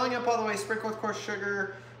up. Filling up all the way, sprinkle with coarse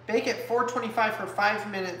sugar. Bake at 425 for 5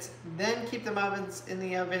 minutes. Then keep the muffins in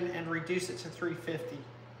the oven and reduce it to 350.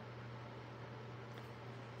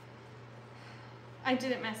 I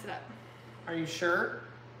didn't mess it up. Are you sure?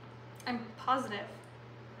 I'm positive.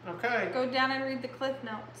 Okay. Go down and read the Cliff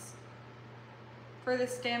Notes for the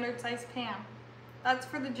standard size pan. That's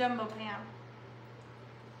for the jumbo pan.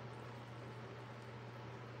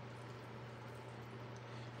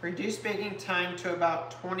 Reduce baking time to about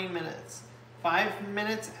 20 minutes. 5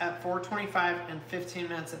 minutes at 425 and 15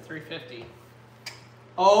 minutes at 350.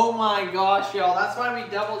 Oh my gosh, y'all. That's why we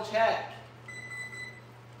double check.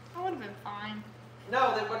 That would have been fine.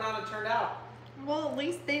 No, they would not have turned out. Well, at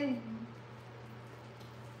least they...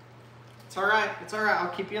 It's all right. It's all right.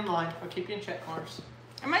 I'll keep you in line. I'll keep you in check, Mars.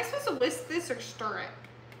 Am I supposed to whisk this or stir it?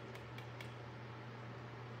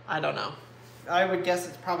 I don't know. I would guess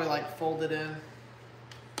it's probably like folded in.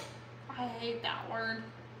 I hate that word.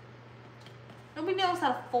 Nobody knows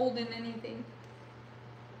how to fold in anything.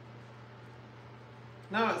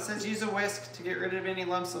 No, it says use a whisk to get rid of any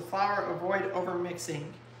lumps of flour. Avoid over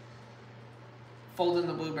mixing. Fold in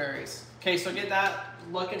the blueberries. Okay, so get that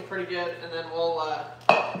looking pretty good, and then we'll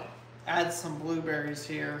add some blueberries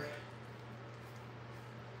here.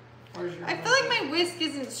 Where's your I feel like my whisk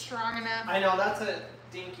isn't strong enough. I know, that's a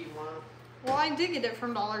dinky one. Well, I did get it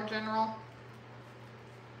from Dollar General.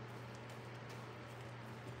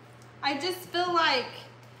 I just feel like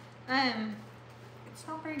it's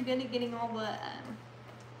not very good at getting all the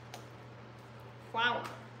flour.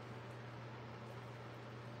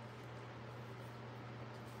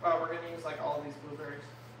 Wow, we're gonna use like all of these blueberries.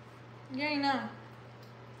 Yeah, I know.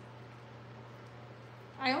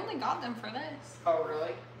 I only got them for this. Oh,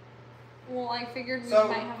 really? Well, I figured we So,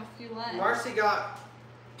 might have a few left. Marci got,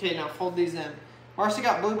 okay, now fold these in. Marci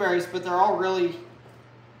got blueberries, but they're all really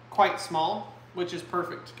quite small, which is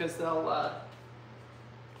perfect because they'll,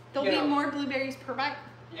 There'll be more blueberries per bite.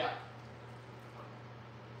 Yeah.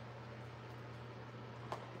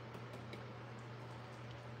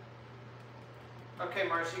 Okay,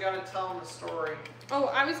 Marci, you gotta tell them the story. Oh,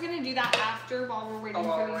 I was gonna do that after while we're waiting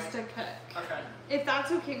for these to cook. Okay. If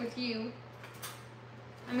that's okay with you.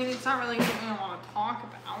 I mean, it's not really something I want to talk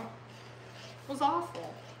about. It was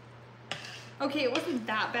awful. Okay, it wasn't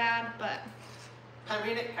that bad, but... I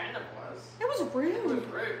mean, it kind of was. It was rude. It was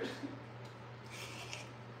rude.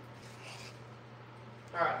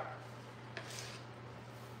 Alright.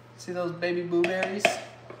 See those baby blueberries?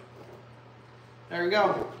 There we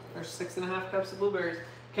go. There's 6.5 cups of blueberries.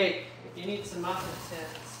 Okay, you need some muffin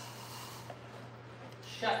tins.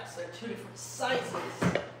 Shucks, they're 2 different sizes.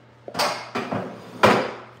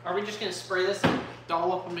 Are we just gonna spray this and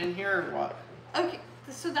dollop them in here or what? Okay,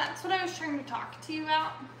 so that's what I was trying to talk to you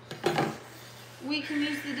about. We can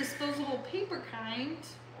use the disposable paper kind,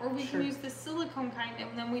 or we can use the silicone kind,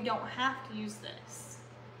 and then we don't have to use this.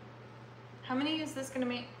 How many is this gonna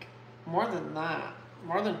make? More than that.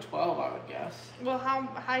 More than 12, I would guess. Well, how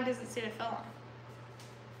high does it say to fill them?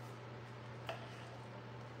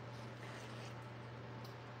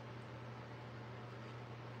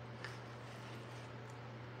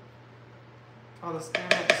 Oh, this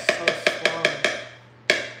internet is so slow.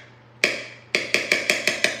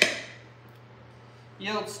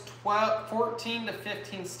 Yields 14 to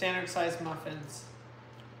 15 standard size muffins.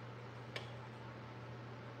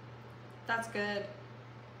 That's good.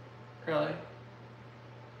 Really?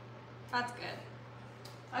 That's good.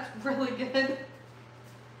 That's really good.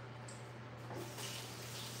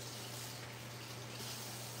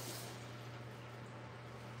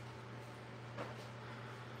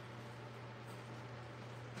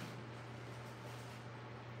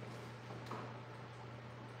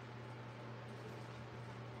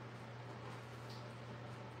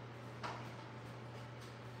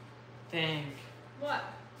 Dang. What?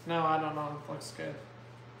 No, I don't know. It looks good.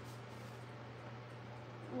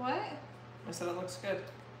 What? I said it looks good.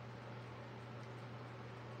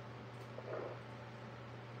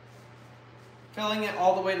 Filling it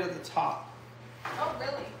all the way to the top. Oh,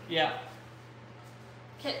 really? Yeah.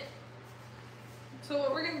 Okay. So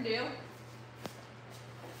what we're gonna do,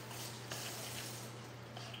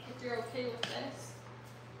 if you're okay with this.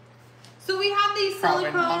 So we have these Probably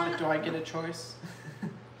silicone. not, but do I get a choice?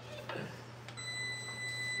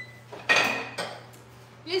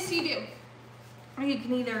 Yes, you do. Or you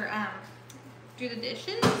can either do the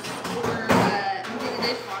dishes or do the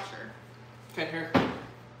dishwasher. Okay, here.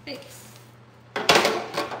 Thanks.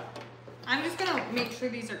 I'm just gonna make sure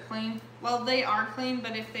these are clean. Well, they are clean,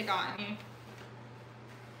 but if they got any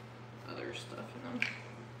other stuff in them.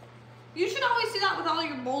 You should always do that with all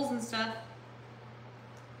your bowls and stuff.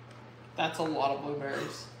 That's a lot of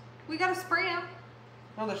blueberries. We gotta spray them.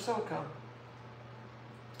 No, they're silicone.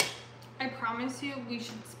 I promise you, we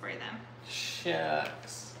should spray them.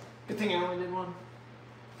 Shucks. Good thing I only did one.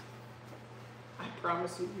 I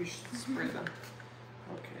promise you, we should spray them.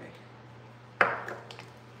 Okay.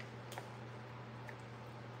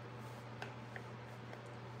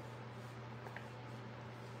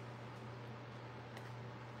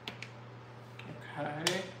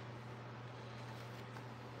 Okay.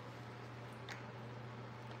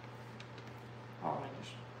 Oh, I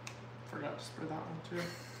just forgot to spray that one too.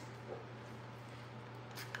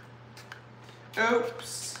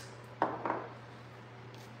 Oops.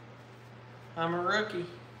 I'm a rookie.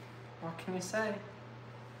 What can you say?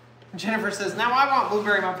 Jennifer says, now I want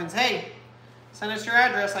blueberry muffins. Hey, send us your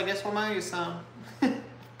address. I guess we'll mail you some.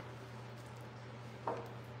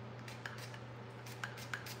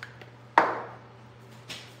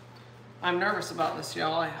 I'm nervous about this,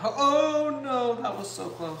 y'all. Oh no, that was so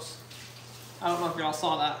close. I don't know if y'all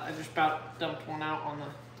saw that. I just about dumped one out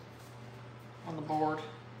on the board.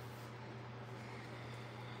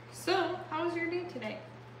 So, how was your day today?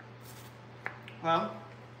 Well,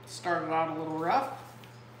 started out a little rough,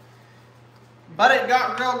 but it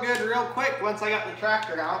got real good real quick once I got the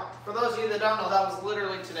tractor out. For those of you that don't know, that was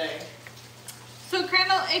literally today. So,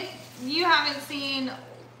 Crandall, if you haven't seen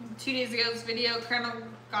 2 days ago's video, Crandall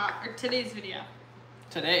got, or today's video.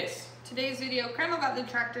 Today's video, Crandall got the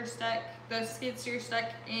tractor stuck, the skid steer stuck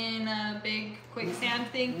in a big quicksand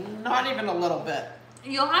thing. Not even a little bit.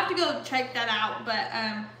 You'll have to go check that out, but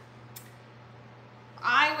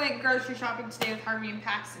I went grocery shopping today with Harvey and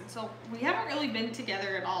Paxton, so we haven't really been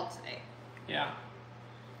together at all today. Yeah.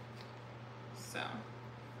 So,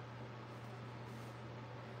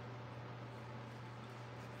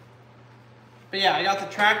 But yeah, I got the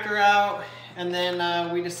tractor out, and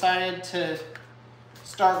then we decided to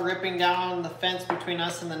start ripping down the fence between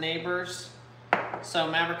us and the neighbors. So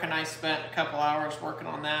Maverick and I spent a couple hours working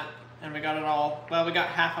on that, and we got it all, well, we got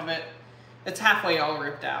half of it. It's halfway all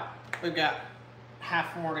ripped out. We've got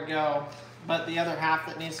half more to go, but the other half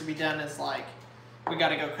that needs to be done is like, we got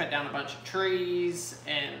to go cut down a bunch of trees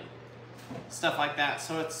and stuff like that.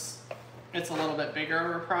 So it's a little bit bigger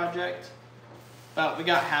of a project, but we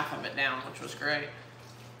got half of it down, which was great.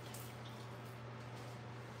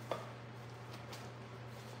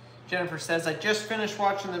 Jennifer says, I just finished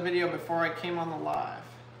watching the video before I came on the live.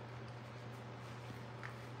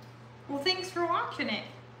 Well, thanks for watching it.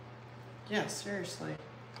 Yeah, seriously.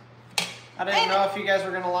 I didn't know if you guys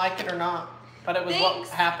were going to like it or not, but it was what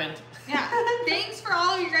happened. Yeah, thanks for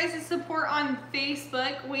all of you guys' support on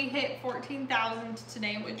Facebook. We hit 14,000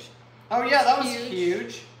 today, which oh yeah, that was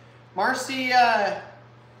huge. Marci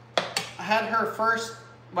had her first,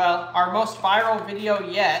 well, our most viral video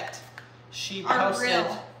yet. She posted, our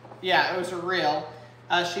reel. Yeah, it was a reel.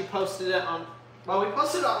 She posted it on, well, we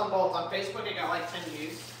posted it on both. On Facebook, it got like 10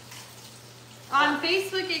 views. On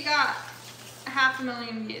Facebook, it got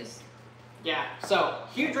 500,000 views. Yeah, so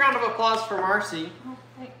huge round of applause for Marci. Oh,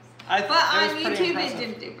 thanks. But on YouTube, it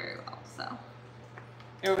didn't do very well, so.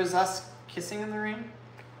 It was us kissing in the rain?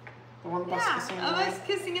 The one of us kissing in the rain? Yeah, of us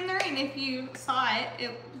kissing in the rain. If you saw it,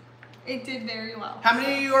 it did very well. How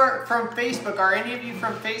many of you are from Facebook? Are any of you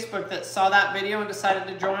from Facebook that saw that video and decided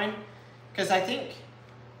to join? Because I think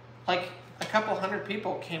like a couple hundred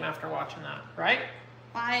people came after watching that, right?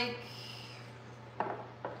 Like,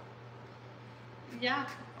 yeah,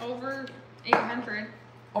 over 800.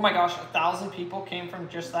 Oh my gosh, 1,000 people came from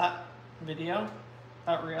just that video?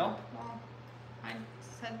 That reel? Well, I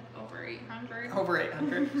said over 800. Over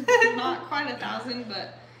 800. Not quite 1,000,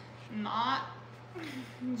 but not.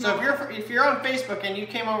 So if you're on Facebook and you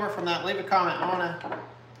came over from that, leave a comment. I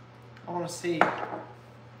wanna see.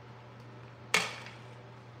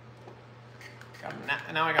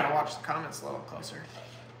 Now I gotta watch the comments a little closer.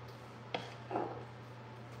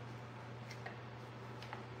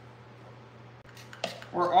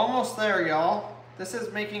 We're almost there, y'all. This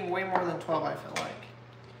is making way more than 12, I feel like.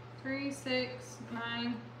 3, 6,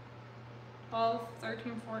 9, 12,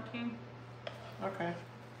 13, 14. Okay.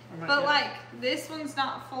 But like, this one's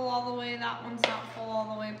not full all the way, that one's not full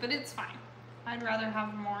all the way, but it's fine. I'd rather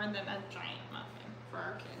have more than a giant muffin for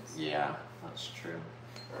our kids. Yeah, that's true.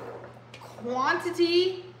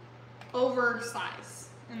 Quantity over size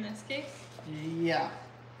in this case. Yeah.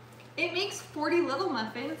 It makes 40 little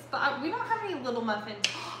muffins, but we don't have any little muffins.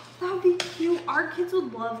 That would be cute. Our kids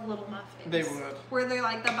would love little muffins. They would. Where they're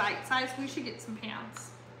like the bite size. We should get some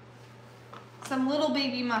pans. Some little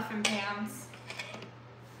baby muffin pans.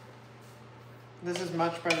 This is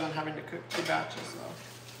much better than having to cook 2 batches, though.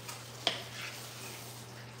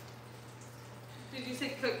 Did you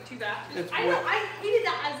say cook 2 batches? It's I know, I hated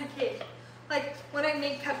that as a kid. Like, when I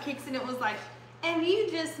made cupcakes and it was like, and you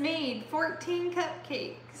just made 14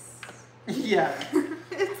 cupcakes. Yeah.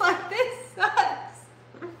 It's like, this sucks.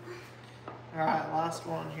 Alright, last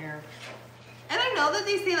one here. And I know that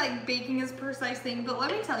they say like baking is a precise thing, but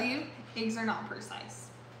let me tell you, eggs are not precise.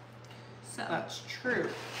 So. That's true.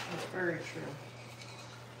 That's very true.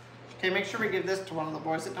 Okay, make sure we give this to one of the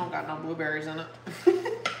boys that don't got no blueberries in it.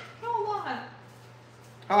 Hold on.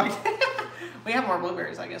 Oh, we have more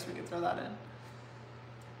blueberries. I guess we could throw that in.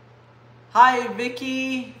 Hi,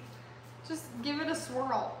 Vicky. Just give it a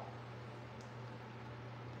swirl.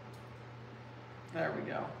 There we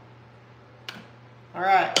go. All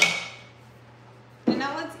right. And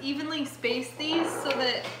now let's evenly space these so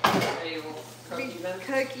that They will cook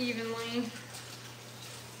cook evenly.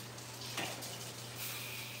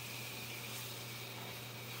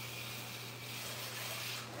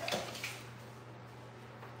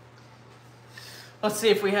 Let's see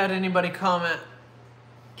if we had anybody comment.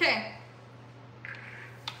 Okay.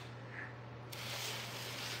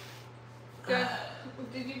 Good.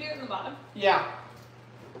 Did you do it in the bottom? Yeah.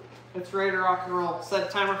 It's ready to rock and roll. Set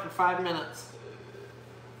a timer for 5 minutes.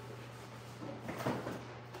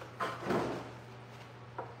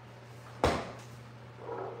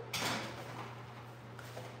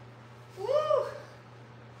 Woo!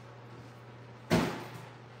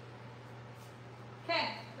 Okay,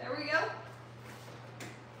 there we go.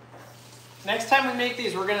 Next time we make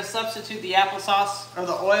these, we're going to substitute the applesauce, or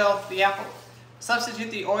the oil, substitute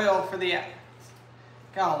the oil for the,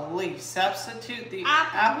 golly, substitute the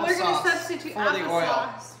applesauce We're going to substitute for the oil.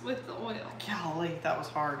 applesauce with the oil. Golly, that was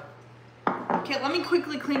hard. Okay, let me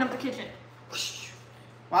quickly clean up the kitchen.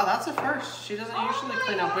 Wow, that's a first. She doesn't usually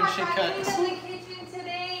clean up when she I cooks. cleaned up the kitchen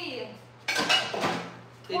today.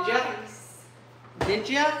 Did ya? Did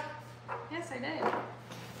ya? Yes, I did.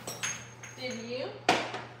 Did you?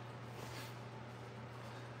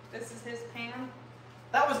 This is his pan.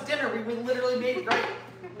 That was dinner. We literally made it right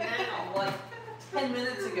now, like 10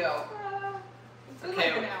 minutes ago. It's been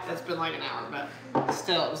Okay, like an hour. it's been like an hour, but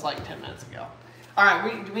still, it was like 10 minutes ago. All right,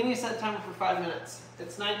 we need to set a timer for 5 minutes.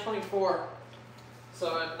 It's 9:24,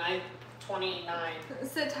 so at 9:29.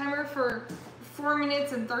 Set timer for 4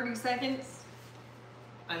 minutes and 30 seconds.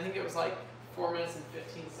 I think it was like 4 minutes and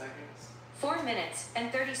 15 seconds. 4 minutes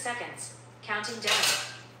and 30 seconds. Counting down.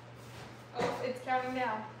 Oh, it's counting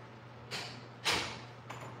down.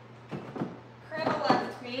 Crandall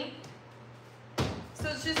left me, so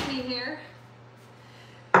it's just me here.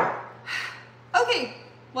 Okay,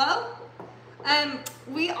 well,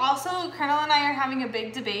 we also, Crandall and I are having a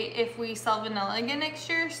big debate if we sell vanilla again next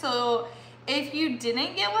year. So if you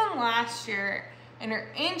didn't get one last year and are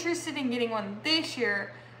interested in getting one this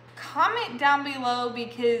year, comment down below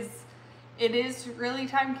because it is really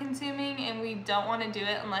time consuming and we don't want to do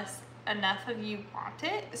it unless enough of you want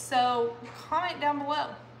it. So comment down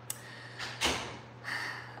below.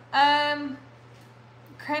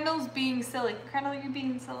 Crandall's being silly. Crandall, you're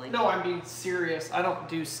being silly. No, I'm being serious. I don't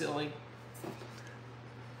do silly.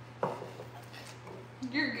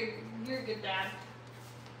 You're good. You're a good dad.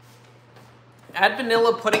 Add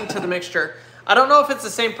vanilla pudding to the mixture. I don't know if it's the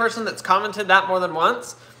same person that's commented that more than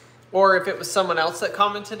once, or if it was someone else that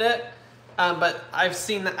commented it. But I've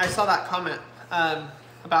seen that. I saw that comment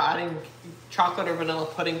about adding chocolate or vanilla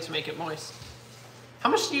pudding to make it moist. How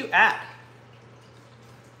much do you add?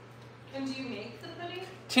 And do you make the pudding?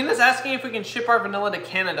 Tina's asking if we can ship our vanilla to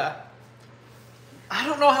Canada. I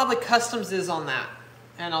don't know how the customs is on that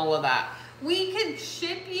and all of that. We could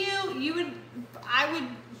ship you. I would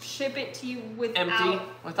ship it to you without. Empty,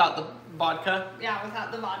 without the vodka? Yeah,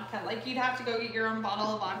 without the vodka. Like you'd have to go get your own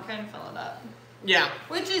bottle of vodka and fill it up. Yeah.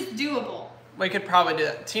 Which is doable. We could probably do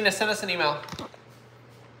that. Tina, send us an email.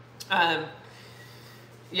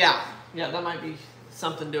 Yeah, that might be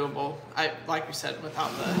something doable. Like you said,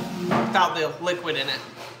 without the liquid in it.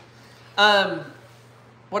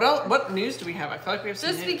 What else? What news do we have? I feel like we have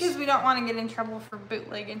some Just news. because we don't want to get in trouble for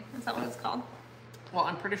bootlegging. Is that what it's called? Well,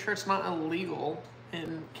 I'm pretty sure it's not illegal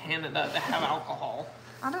in Canada to have alcohol.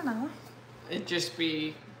 I don't know. It'd just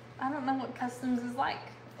be. I don't know what customs is like.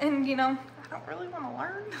 And, I don't really want to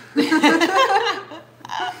learn.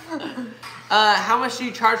 How much do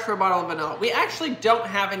you charge for a bottle of vanilla? We actually don't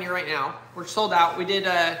have any right now. We're sold out. We did.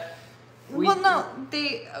 We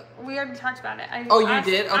already talked about it. You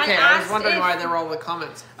did? Okay, I was wondering why there were all the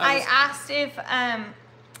comments. I asked if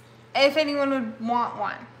anyone would want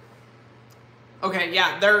one. Okay,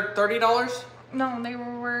 yeah, they're $30. No, they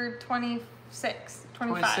were 26,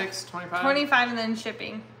 25. 26, 25? 25 and then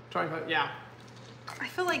shipping. 25, yeah. I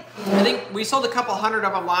feel like... I think we sold a couple hundred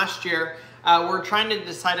of them last year. We're trying to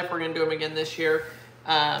decide if we're going to do them again this year.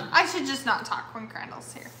 I should just not talk when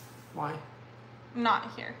Crandall's here. Why?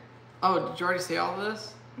 Not here. Oh, did you already say all of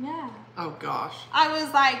this? Yeah. Oh, gosh. I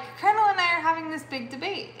was like, Crandall and I are having this big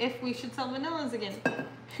debate if we should sell vanillas again.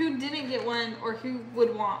 Who didn't get one or who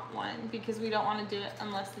would want one because we don't want to do it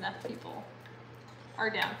unless enough people are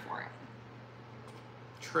down for it.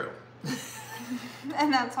 True.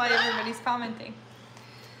 And that's why everybody's commenting.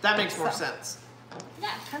 That makes more sense. Yeah,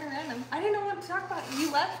 kind of random. I didn't know what to talk about.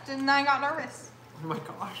 You left and I got nervous. Oh my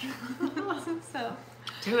gosh. So.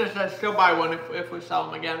 Tina says she'll buy one if we sell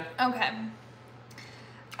them again. Okay.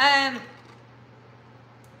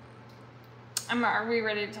 Are we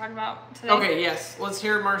ready to talk about today? Okay, yes. Let's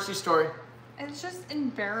hear Marci's story. It's just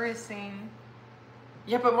embarrassing.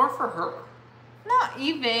 Yeah, but more for her. Not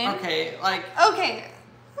even. Okay, like... Okay.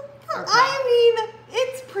 I mean,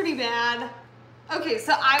 it's pretty bad. Okay,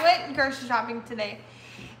 so I went grocery shopping today.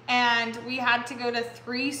 And we had to go to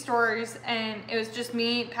 3 stores. And it was just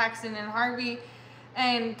me, Paxton, and Harvey.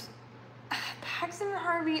 And Paxton and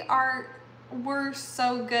Harvey were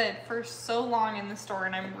so good for so long in the store.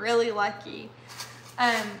 And I'm really lucky.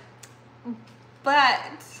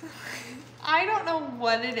 But I don't know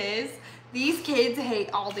what it is. These kids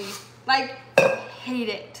hate Aldi. Like, hate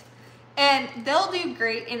it. And they'll do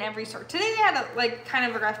great in every store. Today they had kind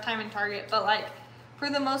of a rough time in Target, but for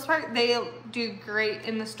the most part, they do great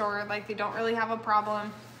in the store. Like, they don't really have a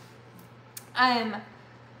problem.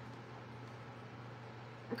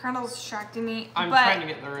 Crandall's distracting me. I'm trying to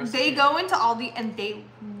get the recipe. They go into Aldi and they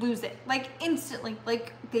lose it. Like, instantly.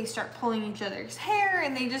 Like, they start pulling each other's hair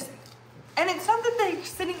and they just... And it's not that they're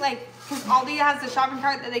sitting, because Aldi has the shopping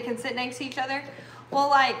cart that they can sit next to each other. Well,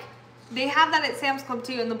 they have that at Sam's Club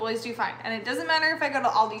too, and the boys do fine. And it doesn't matter if I go to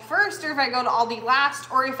Aldi first or if I go to Aldi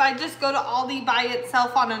last or if I just go to Aldi by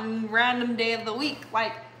itself on a random day of the week.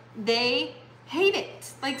 Like, they hate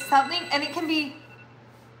it. Like something, and it can be...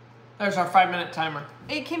 There's our 5-minute timer.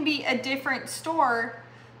 It can be a different store,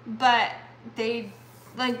 but they,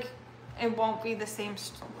 like, it won't be the same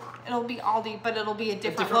store. It'll be Aldi, but it'll be a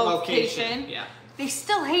different location. Yeah. They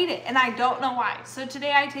still hate it, and I don't know why. So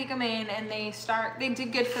today I take them in, and they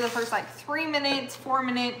did good for the first, like, 3 minutes, 4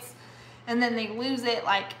 minutes, and then they lose it,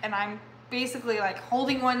 like, and I'm basically, like,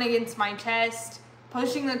 holding one against my chest,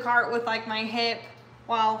 pushing the cart with, like, my hip,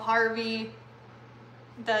 while Harvey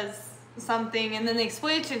does something, and then they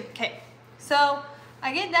switch, and okay. So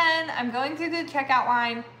I get done, I'm going through the checkout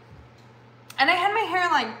line, and I had my hair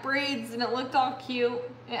in, like, braids, and it looked all cute.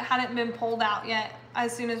 It hadn't been pulled out yet.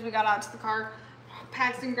 As soon as we got out to the car,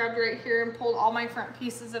 Paxton grabbed right here and pulled all my front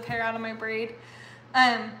pieces of hair out of my braid.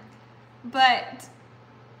 But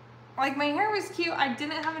like, my hair was cute. I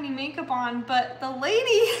didn't have any makeup on, but the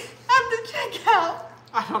lady at the checkout.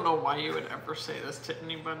 I don't know why you would ever say this to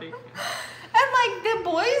anybody. And like, the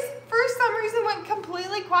boys, for some reason, went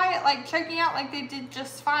completely quiet, like checking out like they did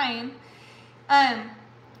just fine. And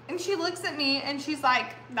she looks at me and she's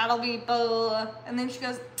like, that'll be blah. And then she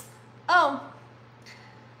goes, oh,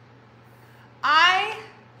 I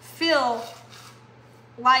feel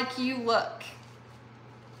like you look.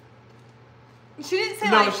 She didn't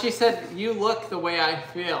say like... No, she said, you look the way I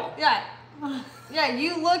feel. Yeah. Yeah,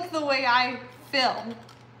 you look the way I feel.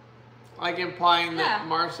 Like implying that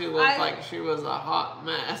Marci looked like she was a hot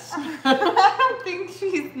mess. I don't think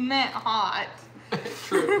she's meant hot.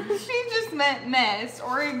 True. She just meant mess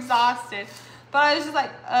or exhausted. But I was just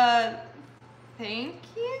like, thank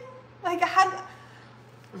you? Like, how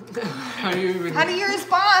do you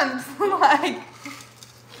respond? Like,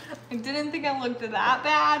 I didn't think I looked that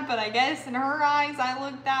bad, but I guess in her eyes I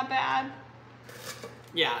looked that bad.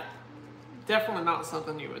 Yeah, definitely not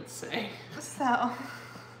something you would say. So,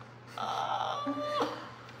 I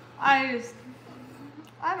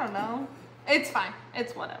don't know. It's fine.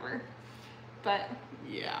 It's whatever. But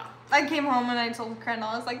yeah, I came home and I told Crandall,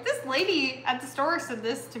 I was like, this lady at the store said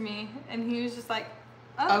this to me, and he was just like,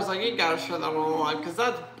 oh. I was like, you gotta show that one live, because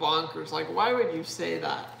that's bonkers. Like, why would you say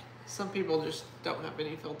that? Some people just don't have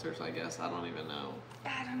any filters, I guess. I don't even know.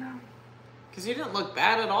 I don't know. Because you didn't look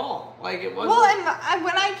bad at all. Like, it wasn't... Well, and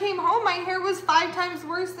when I came home, my hair was 5 times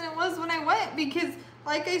worse than it was when I went, because,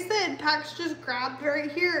 like I said, Pax just grabbed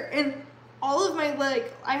right here, and all of my,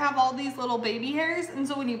 like, I have all these little baby hairs, and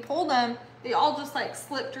so when you pull them, they all just, like,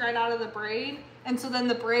 slipped right out of the braid, and so then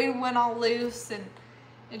the braid went all loose, and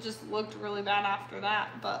it just looked really bad after that.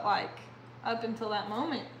 But, like, up until that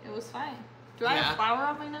moment, it was fine. Do I have flour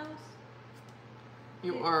on my nose?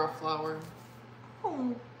 You are a flower.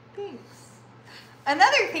 Oh, thanks.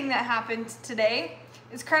 Another thing that happened today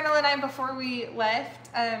is Colonel and I, before we left,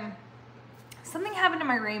 something happened to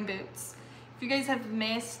my rain boots. If you guys have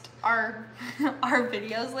missed our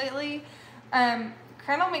videos lately,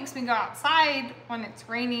 Colonel makes me go outside when it's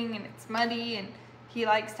raining and it's muddy, and he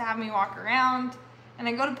likes to have me walk around. And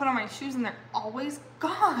I go to put on my shoes and they're always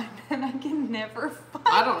gone, and I can never find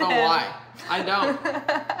them. I don't know why. I don't.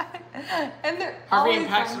 And they're Harvey always and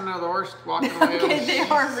Paxton gone. are the worst walking away. Okay, they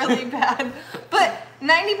are really bad. But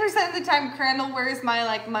 90% of the time, Crandall wears my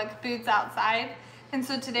like muck boots outside, and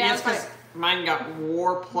so today I was like, mine got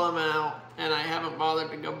wore plumb out, and I haven't bothered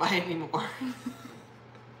to go buy any more.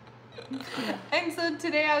 And so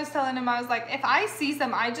today I was telling him, I was like, if I see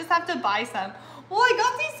some, I just have to buy some. Well, I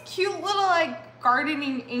got these cute little like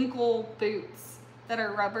gardening ankle boots that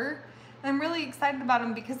are rubber, and I'm really excited about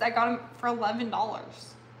them because I got them for $11.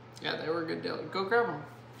 Yeah, they were a good deal. Go grab them.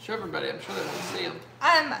 Show everybody. I'm sure they want to see them.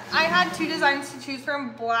 I had 2 designs to choose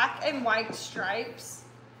from, black and white stripes,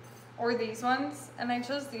 or these ones, and I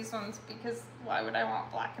chose these ones because why would I want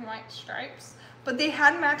black and white stripes? But they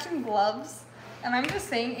had matching gloves, and I'm just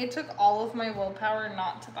saying it took all of my willpower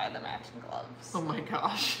not to buy the matching gloves. Oh my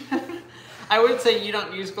gosh. I would say you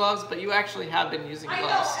don't use gloves, but you actually have been using gloves,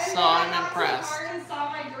 I know, so I'm impressed. I and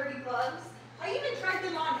saw my dirty gloves. I even tried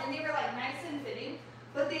them on, and they were like nice and fitting,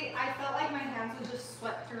 but I felt like my hands would just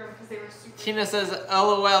sweat through them because they were super. Tina says,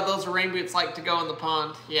 LOL, those rain boots like to go in the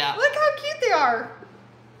pond. Yeah. Look how cute they are.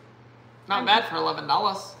 Not bad for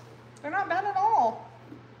 $11. They're not bad at all.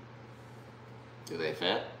 Do they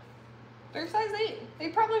fit? They're size 8. They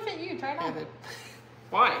probably fit you. Try it on.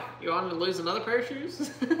 Why? You want to lose another pair of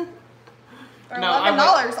shoes? They're No,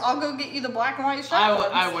 $11. I'll go get you the black and white striped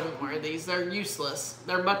ones. I wouldn't wear these. They're useless.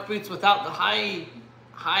 They're muck boots without the high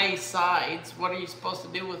sides. What are you supposed to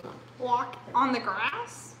do with them? Walk on the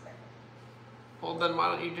grass? Well, then why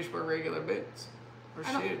don't you just wear regular boots or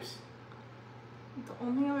shoes? The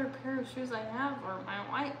only other pair of shoes I have are my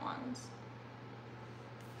white ones.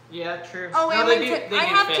 Yeah, true. Oh wait, no, I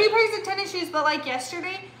have 2 pairs of tennis shoes, but like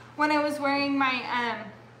yesterday when I was wearing my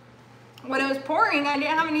when it was pouring, I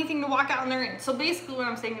didn't have anything to walk out in there in. So basically, what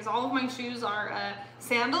I'm saying is all of my shoes are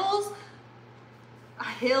sandals,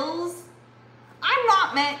 heels. I'm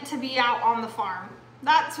not meant to be out on the farm.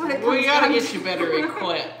 That's what it comes We gotta down get to. you better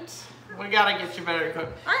equipped. We gotta get you better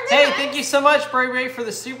equipped. Aren't they Hey, nice? thank you so much, Bray, for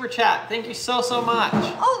the super chat. Thank you so much.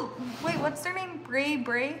 Oh wait, what's their name?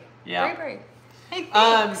 Bray. Yeah. Bray. Hey,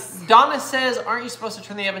 thanks. Donna says, aren't you supposed to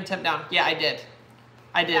turn the oven temp down? Yeah, I did.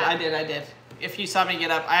 I did. If you saw me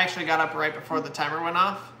get up, I actually got up right before the timer went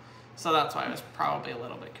off. So that's why it was probably a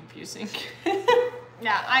little bit confusing.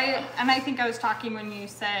 Yeah, I think I was talking when you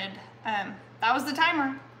said that was the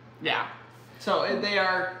timer. Yeah. So they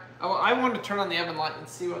are, I wanted to turn on the oven light and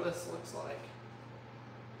see what this looks like.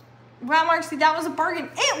 Wow, Marci, that was a bargain.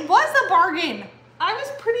 It was a bargain. I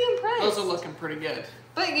was pretty impressed. Those are looking pretty good.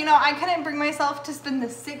 But you know, I couldn't bring myself to spend the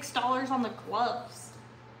 $6 on the gloves.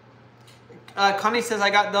 Connie says,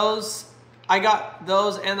 I got those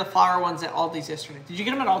and the flower ones at Aldi's yesterday. Did you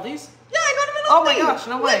get them at Aldi's? Yeah, I got them at Aldi. Oh my gosh,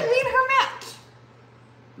 no way. Me and her match.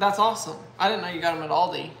 That's awesome. I didn't know you got them at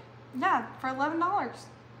Aldi. Yeah, for $11.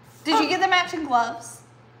 Did you get the matching gloves?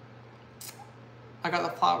 I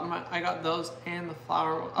got those and the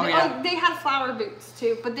flower. Oh yeah. They had flower boots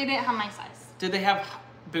too, but they didn't have my size. Did they have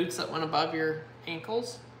boots that went above your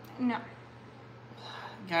ankles? No.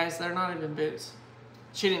 Guys, they're not even boots.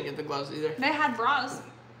 She didn't get the gloves either. They had bras,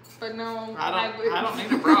 but no. I don't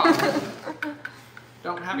need a bra.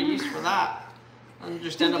 Don't have a use for that. I'll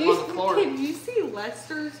just end up on the floor. Did you see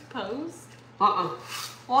Lester's post? Uh-uh.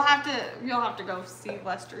 You'll have to go see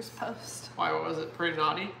Lester's post. Why, was it pretty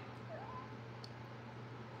naughty?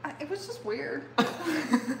 It was just weird.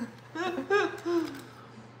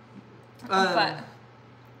 But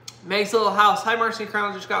Meg's little house. Hi, Marci and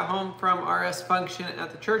Crown. Just got home from RS function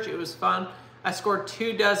at the church. It was fun. I scored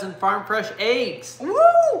 2 dozen farm fresh eggs. Woo!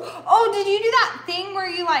 Oh, did you do that thing where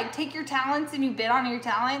you like take your talents and you bid on your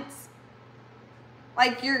talents?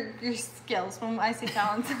 Like your skills. When I say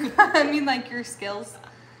talents, I mean like your skills.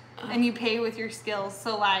 And you pay with your skills.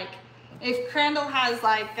 So like, if Crandall has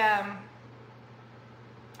like, I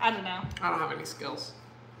don't know. I don't have any skills.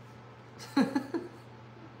 I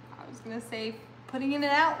was gonna say putting in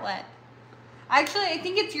an outlet. Actually, I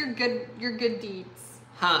think it's your good deeds.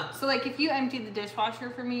 Huh. So like if you empty the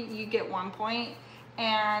dishwasher for me, you get 1 point.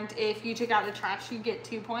 And if you took out the trash, you get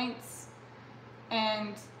 2 points.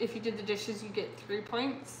 And if you did the dishes, you get 3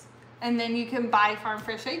 points. And then you can buy farm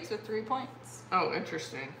fresh eggs with 3 points. Oh,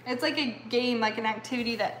 interesting. It's like a game, like an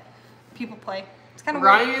activity that people play. It's kind of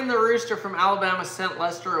Ryan the Rooster from Alabama sent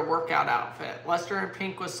Lester a workout outfit. Lester in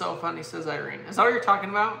pink was so funny, says Irene. Is that what you're talking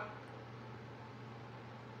about?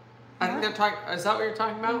 I think they're talking. Is that what you're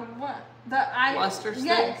talking about? What? Lester's thing?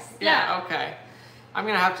 Yes. Yeah. Okay. I'm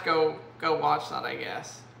gonna have to go watch that, I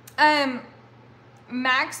guess.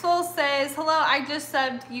 Maxwell says, hello, I just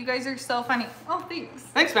subbed. You guys are so funny. Oh, thanks.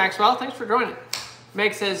 Thanks, Maxwell. Thanks for joining.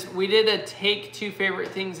 Meg says, we did a take 2 favorite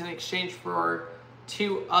things in exchange for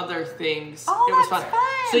 2 other things. Oh, it was that's fun.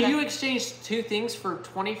 fun. So you exchanged 2 things for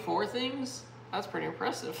 24 things? That's pretty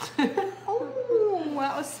impressive. Oh,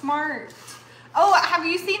 that was smart. Oh, have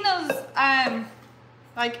you seen those,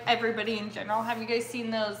 like everybody in general, have you guys seen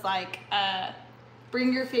those, like,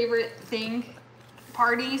 bring your favorite thing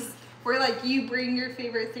parties? Where, like, you bring your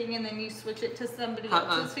favorite thing and then you switch it to somebody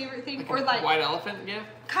else's favorite thing? Like a white elephant gift?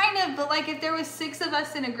 Kind of, but, like, if there was 6 of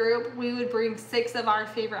us in a group, we would bring 6 of our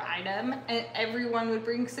favorite item, and everyone would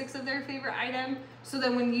bring 6 of their favorite item. So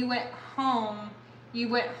then when you went home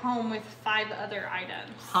with 5 other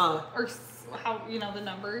items. Huh. Or how, you know, the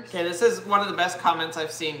numbers. Okay, this is one of the best comments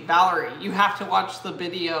I've seen. Valerie, you have to watch the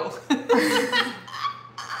video.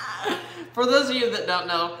 For those of you that don't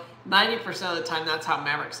know, 90% of the time, that's how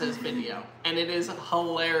Maverick says video. And it is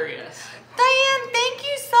hilarious. Diane, thank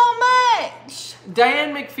you so much.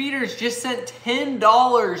 Diane McFeeters just sent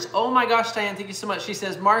 $10. Oh my gosh, Diane, thank you so much. She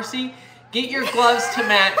says, Marci, get your gloves to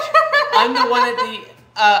match. I'm the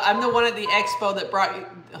one at the expo that brought you.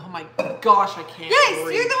 Oh my gosh, I can't Yes,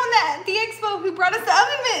 breathe. you're the one at the expo who brought us the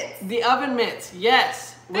oven mitts. The oven mitts,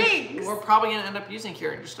 yes. Thanks. We're probably going to end up using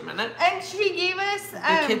here in just a minute. And she gave us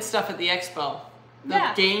The kids stuff at the expo.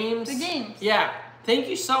 The games. The games. Yeah. Thank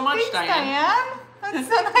you so much, Thanks, Diane. That's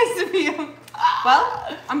so nice of you.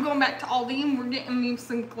 Well, I'm going back to Aldi and we're getting me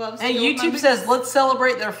some gloves. Hey, to go with my YouTube boots. says, let's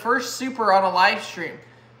celebrate their first super on a live stream.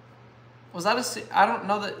 Was that I don't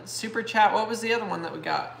know the super chat. What was the other one that we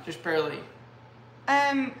got? Just barely.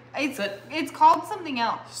 It's called something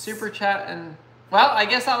else. Super chat and... Well, I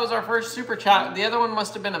guess that was our first super chat. The other one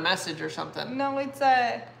must have been a message or something. No, it's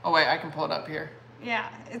a... Oh, wait, I can pull it up here. Yeah,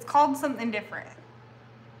 it's called something different.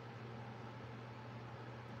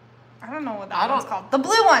 I don't know what that one's called. The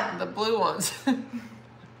blue one! The blue ones.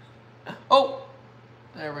 Oh,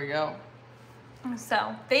 there we go.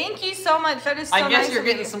 So, thank you so much. That is so nice. I guess you're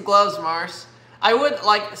getting some gloves, Mars. I would,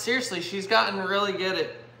 like, seriously, she's gotten really good at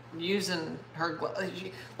using her gloves.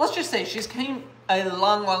 Let's just say she's came a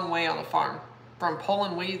long, long way on the farm. From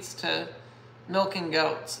pulling weeds to milking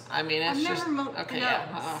goats. I mean, it's just... Never milked okay, goats.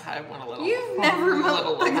 yeah, I went a little... You've never milked the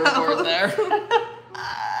overboard goats. there.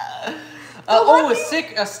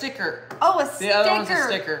 A sticker. Oh, a sticker. The other one's a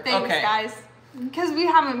sticker. Thanks, okay. guys. Because we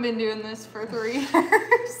haven't been doing this for 3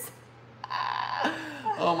 years.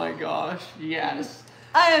 Oh my gosh, yes.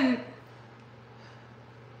 Well,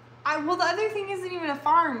 the other thing isn't even a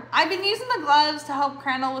farm. I've been using the gloves to help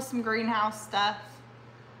Crandall with some greenhouse stuff.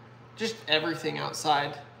 Just everything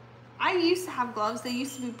outside. I used to have gloves. They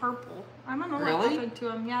used to be purple. I don't know what happened to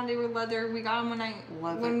them. Yeah, they were leather. We got them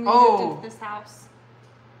when we moved into this house.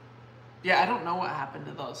 Yeah, I don't know what happened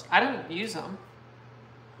to those. I didn't use them.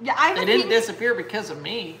 Yeah, they didn't disappear because of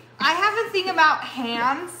me. I have a thing about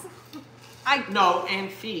hands. No, and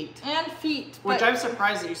feet. And feet. Which I'm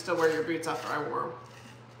surprised that you still wear your boots after I wore them.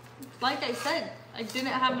 Like I said, I didn't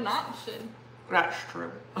have an option. That's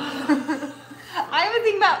true. I have a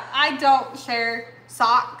thing about I don't share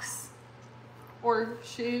socks or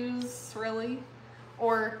shoes, really,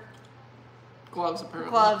 or gloves,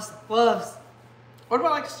 apparently. Gloves. What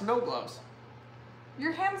about like snow gloves?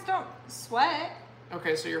 Your hands don't sweat.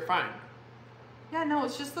 Okay, so you're fine. Yeah, no,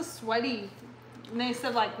 it's just the sweaty. And they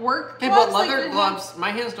said like work gloves. Okay, but leather gloves,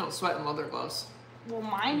 my hands don't sweat in leather gloves. Well,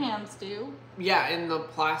 my hands do. Yeah, in the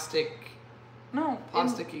plastic. No.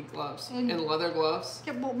 Plasticky gloves. In leather gloves.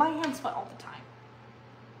 Yeah, well, my hands sweat all the time.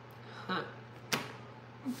 Huh.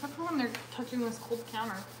 Except for when they're touching this cold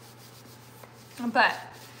counter. But.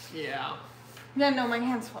 Yeah. Yeah, no, my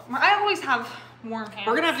hands sweat. I always have warm hands.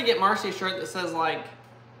 We're going to have to get Marci a shirt that says like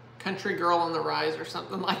country girl on the rise or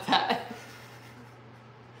something like that.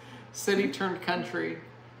 City turned country.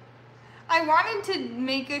 I wanted to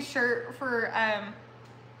make a shirt for,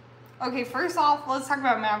 okay, first off, let's talk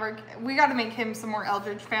about Maverick. We got to make him some more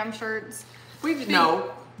Eldredge Fam shirts.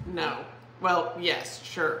 No. Well, yes,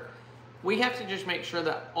 sure. We have to just make sure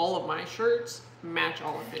that all of my shirts match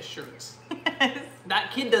all of his shirts. Yes.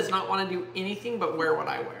 That kid does not want to do anything but wear what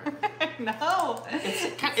I wear. No.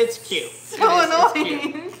 It's cute. So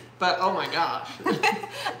annoying. Cute. But, oh my gosh. I'm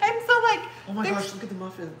so like... Oh my gosh, look at the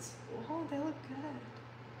muffins. Oh, they look good.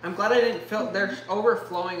 I'm glad I didn't feel... They're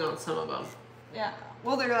overflowing on some of them. Yeah.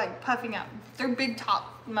 Well, they're like puffing out. They're big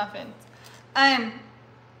top muffins.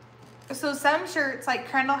 So some shirts, like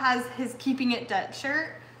Crandall has his Keeping It Dutch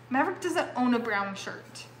shirt. Maverick doesn't own a brown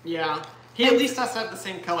shirt. Yeah. He at least has to have the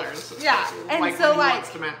same colors. Yeah. And like so he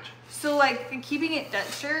wants to match. So like the Keeping It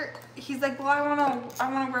Dutch shirt, he's like, well, I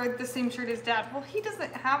wanna wear the same shirt as Dad. Well, he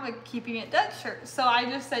doesn't have a Keeping It Dutch shirt. So I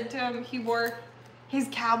just said to him he wore his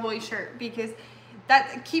cowboy shirt because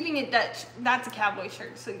that Keeping It Dutch, that's a cowboy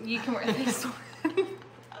shirt. So you can wear this one.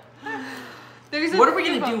 What are we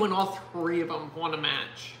gonna do when all 3 of them want to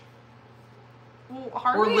match? Well,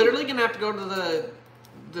 we're literally gonna have to go to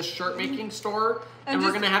the shirt making store and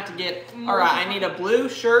we're gonna have to get, all right, I need a blue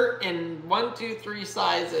shirt in 1, 2, 3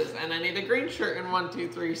 sizes and I need a green shirt in 1, 2,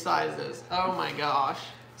 3 sizes. Oh my gosh.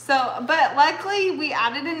 So, but luckily we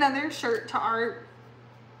added another shirt to our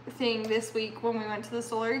thing this week when we went to the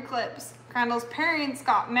solar eclipse. Crandall's parents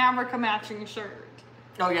got Maverick a matching shirt.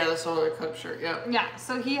 Oh yeah, the solar eclipse shirt, yeah. Yeah,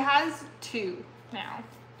 so he has 2 now.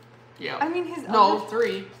 Yeah. I mean his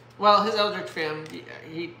 3. Well, his Eldredge Fam,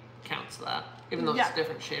 he counts that. Even though it's a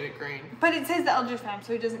different shade of green. But it says the Eldredge Fam,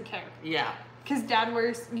 so he doesn't care. Yeah. Because Dad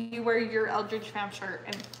you wear your Eldredge Fam shirt.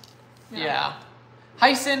 And yeah.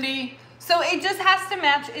 Hi, Cindy. So it just has to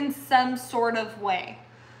match in some sort of way.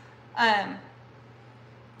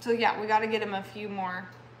 So yeah, we got to get him a few more.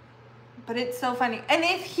 But it's so funny. And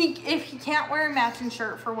if he can't wear a matching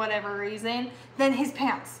shirt for whatever reason, then his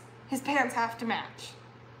pants have to match.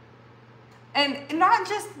 And not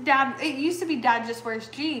just Dad. It used to be Dad just wears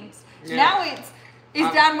jeans. Yeah. Now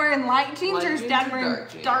is Dad wearing light jeans or is Dad wearing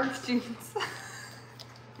dark jeans?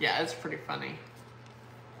 Yeah, it's pretty funny.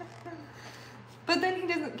 But then he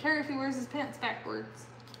doesn't care if he wears his pants backwards.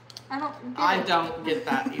 I don't get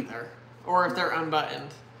that either. Or if they're unbuttoned.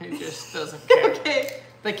 He just doesn't care. Okay.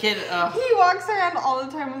 The kid, he walks around all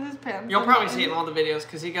the time with his pants. You'll probably see it in all the videos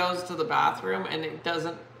because he goes to the bathroom and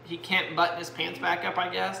he can't button his pants back up, I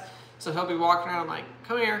guess. So he'll be walking around like,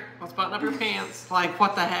 come here, let's button up your pants. Like,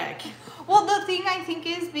 what the heck? Well, the thing I think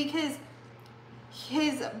is because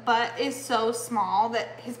his butt is so small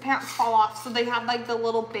that his pants fall off. So they have like the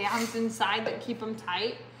little bands inside that keep him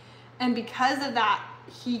tight. And because of that,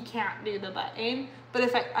 he can't do the button. But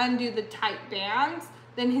if I undo the tight bands,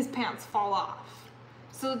 then his pants fall off.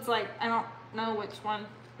 So it's like, I don't know which one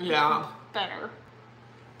Yeah. better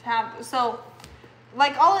to have. So,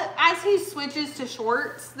 like, as he switches to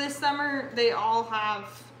shorts this summer, they all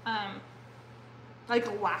have, like,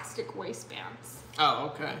 elastic waistbands. Oh,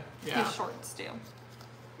 okay. Yeah. His shorts do.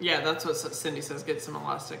 Yeah, that's what Cindy says. Get some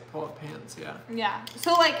elastic pull-up pants, yeah. Yeah.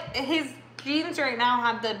 So, like, his jeans right now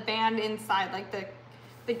have the band inside, like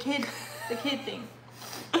the kid thing.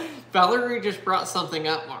 Valerie just brought something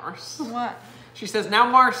up, Mars. What? She says, now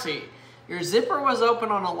Marci, your zipper was open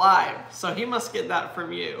on a live, so he must get that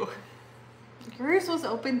from you. Yours was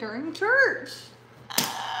open during church.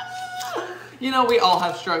 You know, we all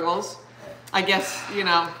have struggles. I guess, you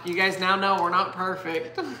know, you guys now know we're not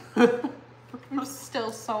perfect. I'm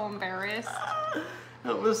still so embarrassed.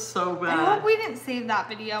 It was so bad. I hope we didn't save that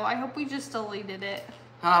video. I hope we just deleted it.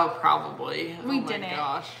 Oh, probably. We oh my didn't.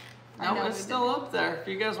 Gosh. I No, know it's we still didn't. up there. If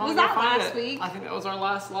you guys want Was to go that find last it. week? I think that was our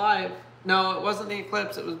last live. No, it wasn't the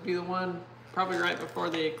eclipse. It would be the one probably right before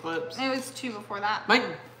the eclipse. It was 2 before that. My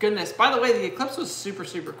goodness. By the way, the eclipse was super,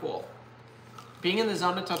 super cool. Being in the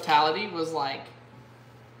zone of totality was like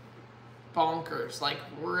bonkers. Like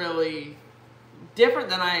really different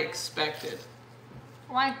than I expected.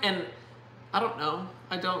 Why? And I don't know.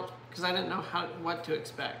 Because I didn't know what to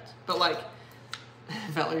expect. But like,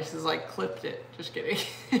 Valerie says, like, clipped it. Just kidding.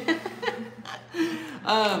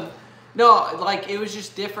 No, like, it was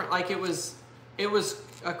just different. Like, it was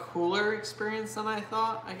a cooler experience than I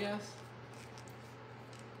thought, I guess.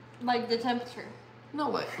 Like the temperature. No,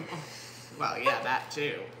 like, well, yeah, that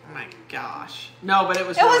too. Oh my gosh. No, but it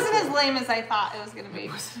was It really wasn't cool. as lame as I thought it was going to be.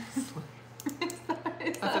 It wasn't as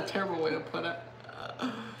lame. That's a terrible way to put it.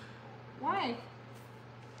 Why?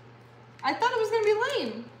 I thought it was going to be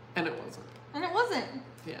lame. And it wasn't. And it wasn't.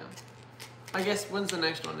 Yeah. I guess when's the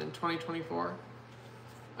next one? In 2024?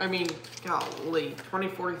 I mean, golly,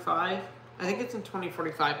 2045? I think it's in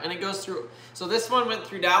 2045. And it goes through, so this one went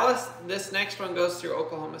through Dallas. This next one goes through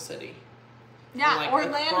Oklahoma City. Yeah, like,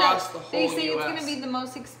 Orlando. across the They whole say it's US. going to be the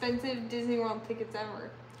most expensive Disney World tickets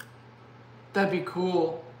ever. That'd be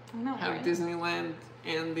cool. I know, Have right? Disneyland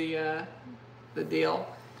and the deal.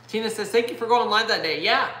 Tina says, thank you for going live that day.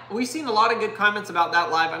 Yeah, we've seen a lot of good comments about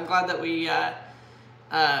that live. I'm glad that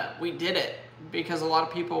we did it because a lot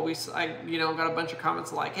of people, got a bunch of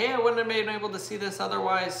comments like, hey, I wouldn't have been able to see this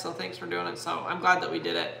otherwise, so thanks for doing it. So I'm glad that we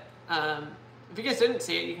did it. If you guys didn't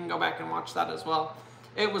see it, you can go back and watch that as well.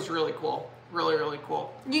 It was really cool. Really, really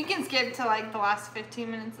cool. You can skip to like the last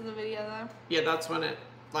 15 minutes of the video though. Yeah, that's when it,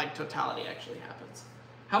 like, totality actually happens.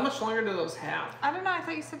 How much longer do those have? I don't know. I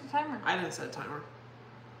thought you set a timer. I didn't set a timer.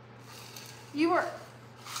 You were,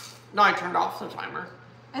 No, I turned off the timer.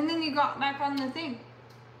 and then you got back on the thing.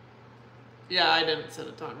 Yeah, I didn't set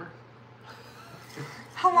a timer.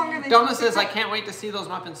 How long are they? Donna supposed to says, I take? can't wait to see those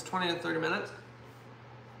muffins 20 to 30 minutes.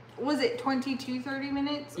 Was it 30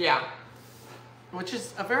 minutes? Yeah. Which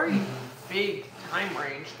is a very big time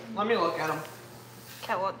range. Let me look at them.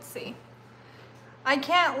 Okay, let's see. I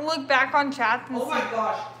can't look back on chat and Oh my see.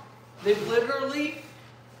 gosh. They've literally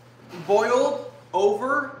boiled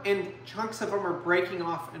over and chunks of them are breaking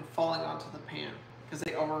off and falling onto the pan. Because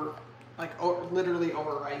they literally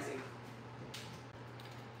over rising.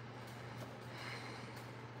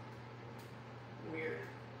 Weird.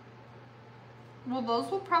 Well,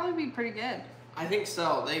 those will probably be pretty good. I think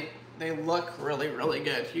so. They look really, really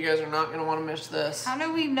good. You guys are not going to want to miss this. How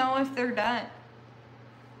do we know if they're done?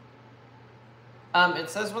 It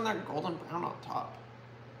says when they're golden brown on top.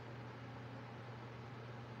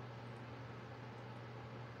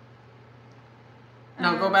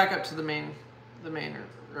 No, go back up to the main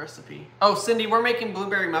recipe. Oh, Cindy, we're making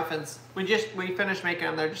blueberry muffins. We finished making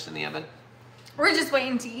them. They're just in the oven. We're just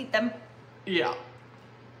waiting to eat them. Yeah.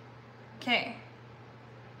 Okay.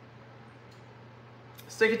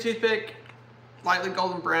 Stick a toothpick, lightly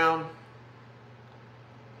golden brown.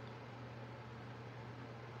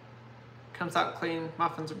 Comes out clean.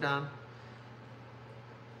 Muffins are done.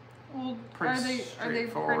 Well, Pretty are they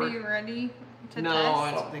straightforward. pretty ready to No, test?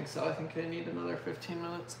 I don't think so. I think I need another 15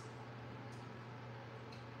 minutes.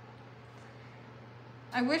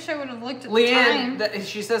 I wish I would have looked at the Leanne, time.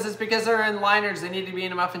 she says it's because they're in liners. They need to be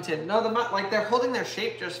in a muffin tin. No, they're holding their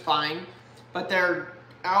shape just fine, but they're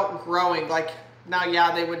outgrowing. Like now,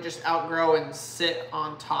 yeah, they would just outgrow and sit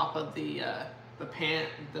on top of the pan,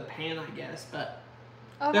 I guess. But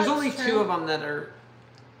Oh, There's that's only true. 2 of them that are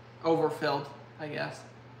overfilled, I guess.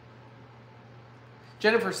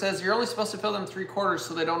 Jennifer says you're only supposed to fill them 3/4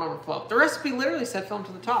 so they don't overflow. The recipe literally said fill them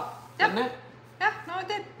to the top, Yep. didn't it? Yeah, no, it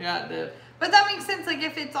did. Yeah, it did. But that makes sense, like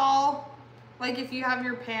if it's all, like if you have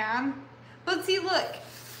your pan. But see, look,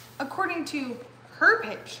 according to her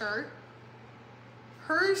picture,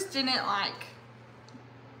 hers didn't like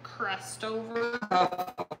crust over.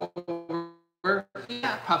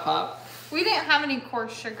 Yeah. Puff up. We didn't have any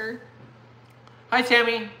coarse sugar. Hi,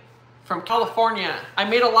 Tammy from California. I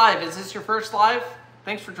made a live. Is this your first live?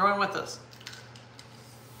 Thanks for joining with us.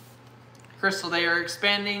 Crystal, they are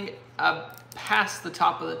expanding past the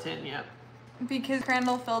top of the tin yet. Because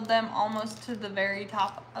Crandall filled them almost to the very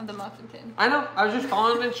top of the muffin tin. I know. I was just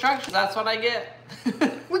following the instructions. That's what I get.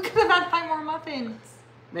 We could have had 5 more muffins.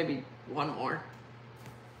 Maybe 1 more.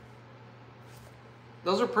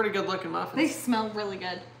 Those are pretty good looking muffins. They smell really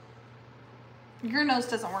good. Your nose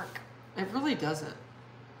doesn't work. It really doesn't.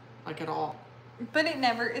 Like at all. But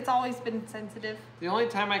it's always been sensitive. The only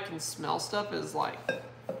time I can smell stuff is like...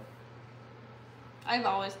 I've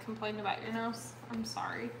always complained about your nose. I'm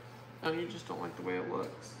sorry. Oh, you just don't like the way it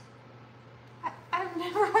looks. I've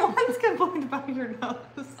never once complained about your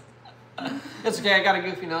nose. It's okay, I got a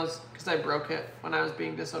goofy nose because I broke it when I was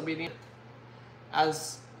being disobedient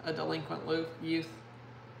as a delinquent youth.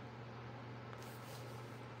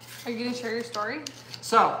 Are you going to share your story?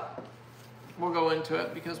 So, we'll go into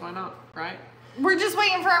it because why not, right? We're just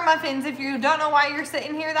waiting for our muffins. If you don't know why you're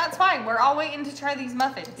sitting here, that's fine. We're all waiting to try these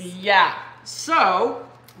muffins. Yeah. So,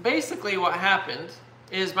 basically what happened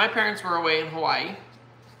is my parents were away in Hawaii,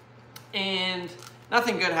 and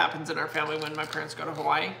nothing good happens in our family when my parents go to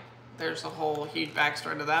Hawaii. There's a whole huge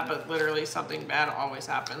backstory to that, but literally something bad always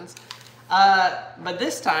happens. But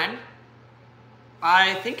this time,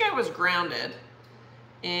 I think I was grounded,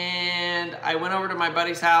 and I went over to my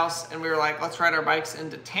buddy's house, and we were like, let's ride our bikes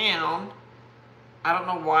into town. I don't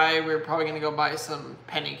know why. We were probably going to go buy some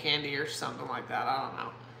penny candy or something like that. I don't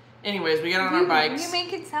know. Anyways, we get on our bikes. You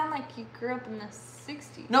make it sound like you grew up in the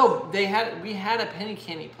 60s. No, we had a penny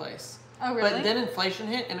candy place. Oh, really? But then inflation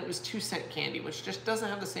hit, and it was 2-cent candy, which just doesn't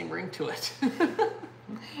have the same ring to it.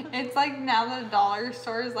 It's like now the dollar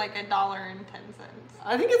store is like $1.10.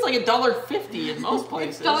 I think it's like $1.50 in most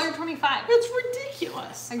places. It's $1.25. It's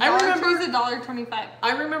ridiculous. Like Dollar Tree's $1.25.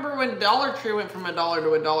 I remember when Dollar Tree went from $1 to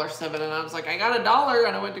 $1.07, and I was like, I got $1,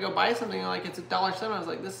 and I went to go buy something, and like it's $1.07. I was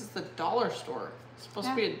like, this is the dollar store. It's supposed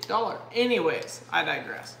to be $1. Anyways, I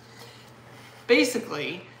digress.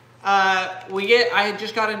 Basically, I had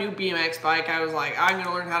just got a new BMX bike. I was like, I'm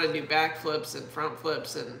gonna learn how to do backflips and front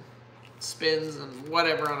flips and spins and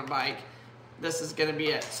whatever on a bike. This is gonna be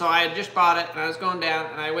it. So I had just bought it, and I was going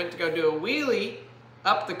down, and I went to go do a wheelie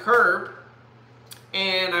up the curb,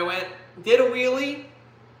 and I did a wheelie,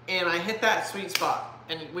 and I hit that sweet spot.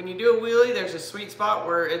 And when you do a wheelie, there's a sweet spot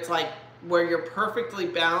where it's like where you're perfectly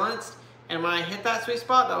balanced. And when I hit that sweet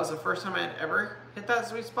spot, that was the first time I had ever hit that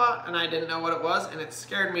sweet spot, and I didn't know what it was, and it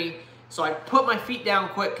scared me. So I put my feet down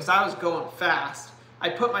quick because I was going fast. I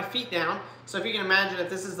put my feet down. So if you can imagine, if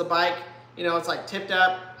this is the bike, you know, it's like tipped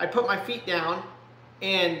up. I put my feet down,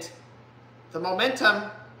 and the momentum,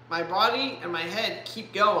 my body and my head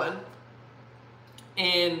keep going,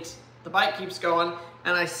 and the bike keeps going,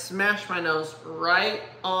 and I smash my nose right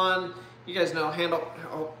on, you guys know,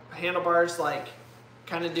 handlebars, like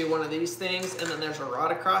kind of do one of these things, and then there's a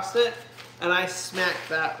rod across it, and I smacked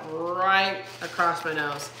that right across my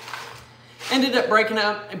nose. Ended up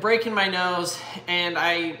breaking my nose, and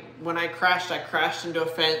when I crashed into a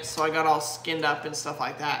fence, so I got all skinned up and stuff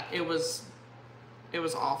like that. It was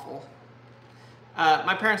awful.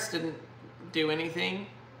 My parents didn't do anything.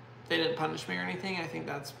 They didn't punish me or anything. I think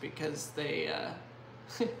that's because a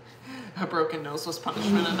broken nose was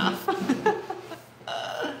punishment enough.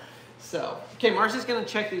 So, okay, Marci's gonna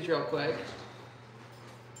check these real quick.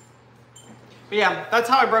 But yeah, that's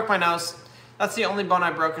how I broke my nose. That's the only bone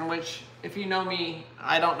I've broken, which, if you know me,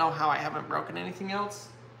 I don't know how I haven't broken anything else.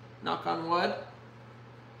 Knock on wood.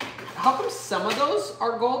 How come some of those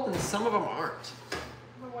are gold and some of them aren't?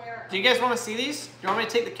 Where? Do you guys want to see these? Do you want me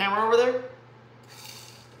to take the camera over there?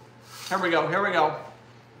 Here we go, here we go.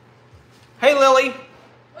 Hey, Lily.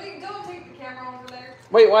 Wait, don't take the camera over there.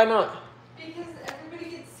 Wait, why not? Because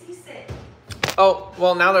everybody gets seasick. Oh,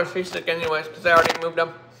 well, now they're seasick anyways, because I already moved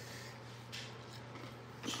them.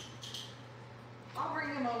 I'll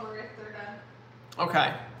bring them over if they're done.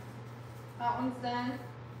 Okay. That one's done.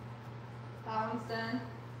 That one's done.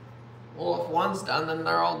 Well, if one's done, then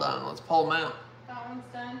they're all done. Let's pull them out. That one's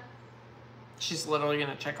done. She's literally going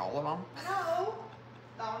to check all of them. No.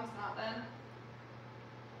 That one's not done.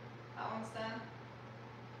 That one's done.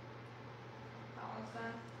 almost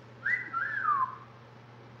done.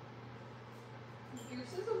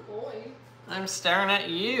 Goose is a boy. I'm staring at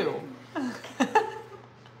you. They're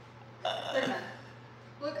done.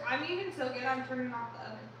 Look, I'm even so good, I'm turning off the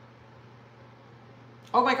oven.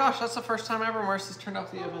 Oh my gosh, that's the first time ever Marci's turned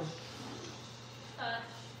off the oven.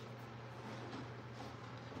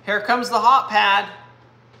 Here comes the hot pad.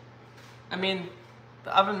 I mean,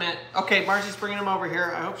 the oven mitt. Okay, Marci's bringing them over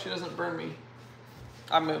here. I hope she doesn't burn me.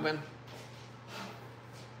 I'm moving.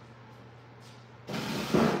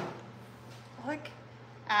 Look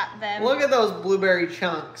at them. Look at those blueberry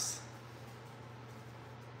chunks.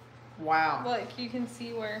 Wow. Look, you can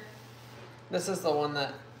see where. This is the one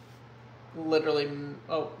that literally,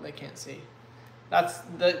 oh, they can't see.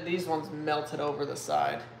 These ones melted over the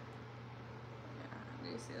side. Yeah, do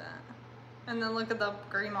you see that? And then look at the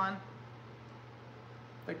green one.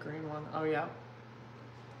 The green one, oh yeah.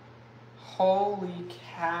 Holy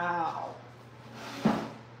cow.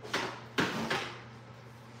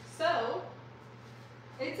 So,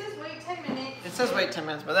 it says wait 10 minutes. It says wait 10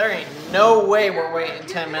 minutes, but there ain't no way we're waiting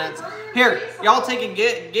 10 minutes. Here, y'all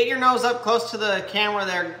get your nose up close to the camera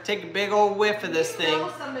there. Take a big old whiff of this thing.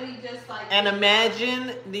 Somebody just like And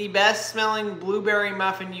imagine the best smelling blueberry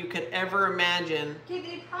muffin you could ever imagine. Okay,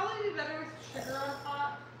 they'd probably be better with sugar on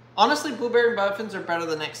top. Honestly, blueberry muffins are better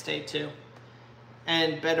the next day too.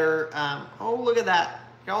 And better, oh look at that.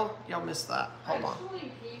 Y'all missed that. Hold on.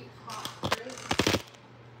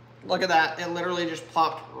 Look at that. It literally just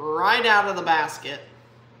plopped right out of the basket.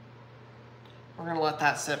 We're gonna let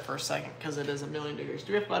that sit for a second because it is 1,000,000 degrees.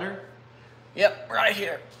 Do we have butter? Yep, right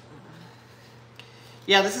here.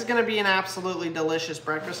 Yeah, this is gonna be an absolutely delicious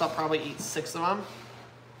breakfast. I'll probably eat 6 of them.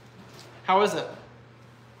 How is it?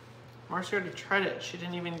 Marci already tried it. She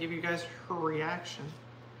didn't even give you guys her reaction.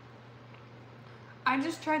 I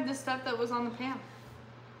just tried the stuff that was on the pan.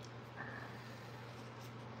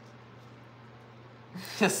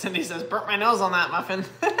 Cindy says, burnt my nose on that muffin.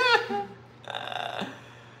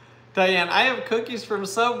 Diane, I have cookies from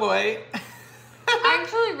Subway. I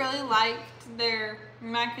actually really liked their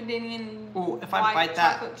macadamia Ooh, if I white bite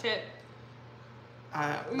that, chocolate chip.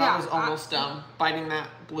 that Yeah, was almost dumb. Biting that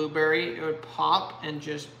blueberry, it would pop and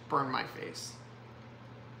just burn my face.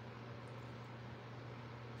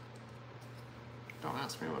 Don't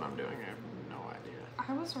ask me what I'm doing. I have no idea.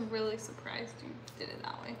 I was really surprised you did it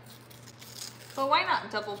that way. But why not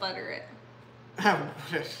double butter it?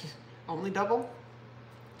 Only double?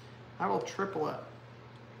 I will triple it.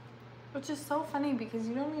 Which is so funny because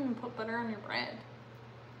you don't even put butter on your bread.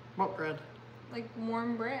 What bread? Like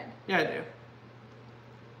warm bread. Yeah, I do.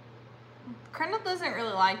 Crandall doesn't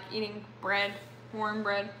really like eating bread, warm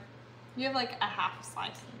bread. You have like a half a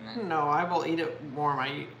slice in it. No, I will eat it warm.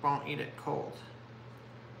 I won't eat it cold.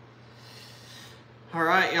 All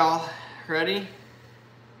right, y'all. Ready?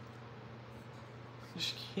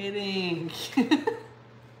 Just kidding.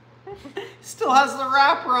 Still has the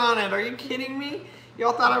wrapper on it. Are you kidding me?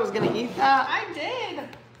 Y'all thought I was gonna eat that? I did.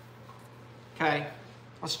 Okay,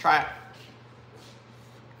 let's try it.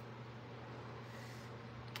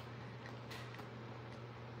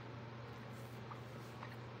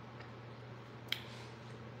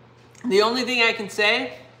 The only thing I can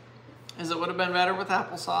say is it would have been better with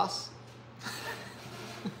applesauce.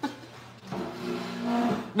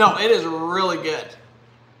 No, it is really good.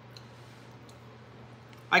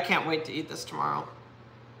 I can't wait to eat this tomorrow.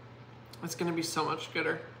 It's gonna be so much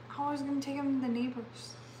gooder. I was gonna take them to the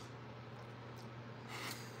neighbors.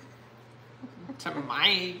 To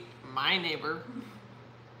my neighbor.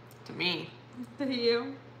 To me. To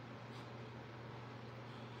you.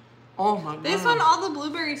 Oh my god. This one, all the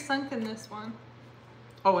blueberries sunk in this one.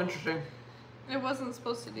 Oh, interesting. It wasn't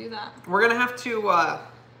supposed to do that. We're gonna have to,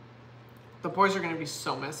 the boys are gonna be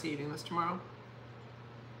so messy eating this tomorrow.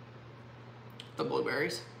 The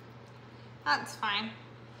blueberries. That's fine.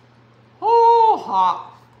 Oh,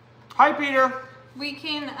 hot. Hi, Peter. We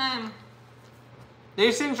can,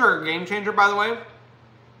 These things are a game changer, by the way.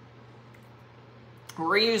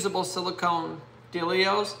 Reusable silicone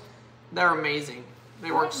dealios. They're amazing.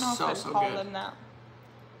 They work so call good. them that.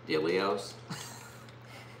 Dealios?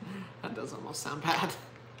 That does almost sound bad.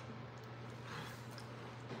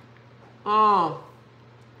 Oh.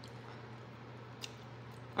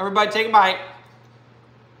 Everybody take a bite.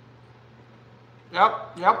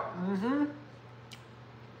 Yep. Mm-hmm.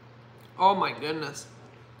 Oh my goodness.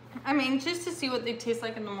 I'm anxious to see what they taste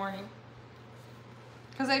like in the morning.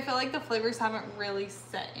 Because I feel like the flavors haven't really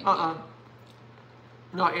set in yet.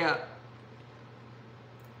 Not yet.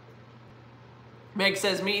 Meg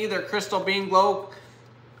says, me either. Crystal, being low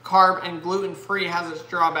carb and gluten free has its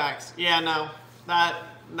drawbacks. Yeah, no. That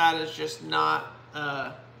is just not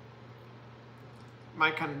my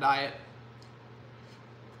kind of diet.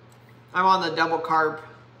 I'm on the double carb,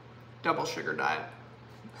 double sugar diet.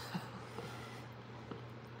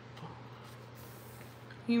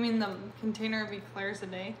 You mean the container of eclairs a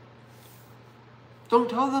day? Don't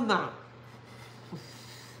tell them that.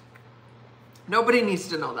 Nobody needs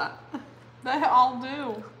to know that. They all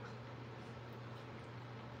do.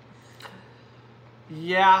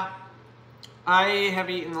 Yeah, I have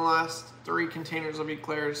eaten the last 3 containers of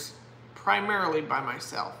eclairs primarily by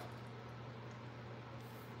myself.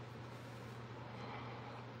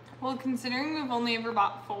 Well, considering we've only ever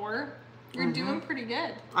bought 4, you're doing pretty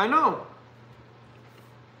good. I know.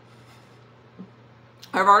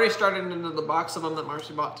 I've already started into the box of them that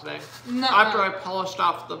Marci bought today. Nuh-uh. After I polished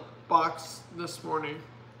off the box this morning.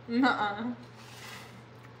 Nuh-uh.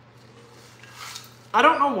 I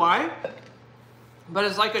don't know why, but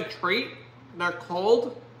it's like a treat. They're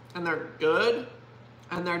cold and they're good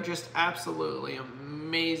and they're just absolutely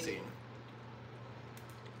amazing.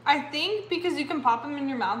 I think because you can pop them in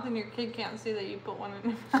your mouth and your kid can't see that you put one in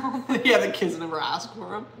your mouth. Yeah, the kids never ask for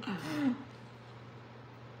them.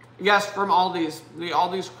 Yes, from Aldi's. The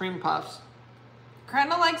Aldi's cream puffs.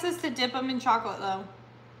 Crandall likes us to dip them in chocolate though.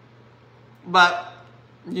 But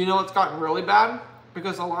you know what's gotten really bad?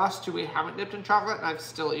 Because the last 2 we haven't dipped in chocolate and I've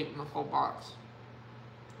still eaten the whole box.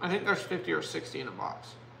 I think there's 50 or 60 in a box.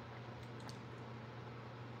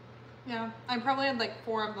 Yeah, I probably had like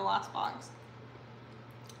 4 of the last box.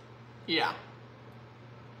 Yeah.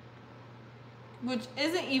 Which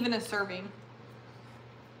isn't even a serving.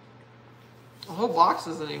 The whole box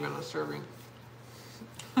isn't even a serving.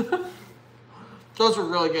 Those are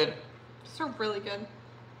really good. These are really good.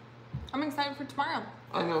 I'm excited for tomorrow.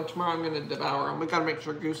 I know, tomorrow I'm going to devour them. We got to make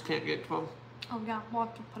sure Goose can't get to them. Oh yeah, we'll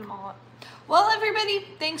have to put them all up. Well, everybody,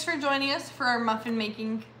 thanks for joining us for our muffin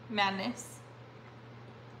making madness.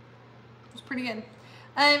 It was pretty good.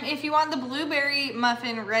 If you want the blueberry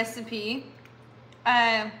muffin recipe,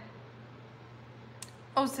 oh,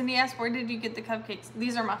 Cindy asked, where did you get the cupcakes?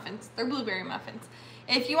 These are muffins. They're blueberry muffins.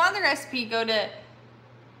 If you want the recipe, go to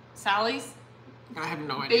Sally's I have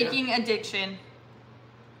no idea. Baking Addiction.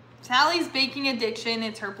 Sally's Baking Addiction.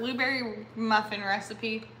 It's her blueberry muffin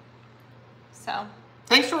recipe. So,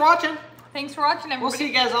 Thanks for watching. thanks for watching, everybody. We'll see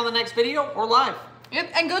you guys on the next video or live.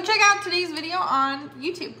 Yep, and go check out today's video on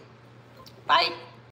YouTube. Bye.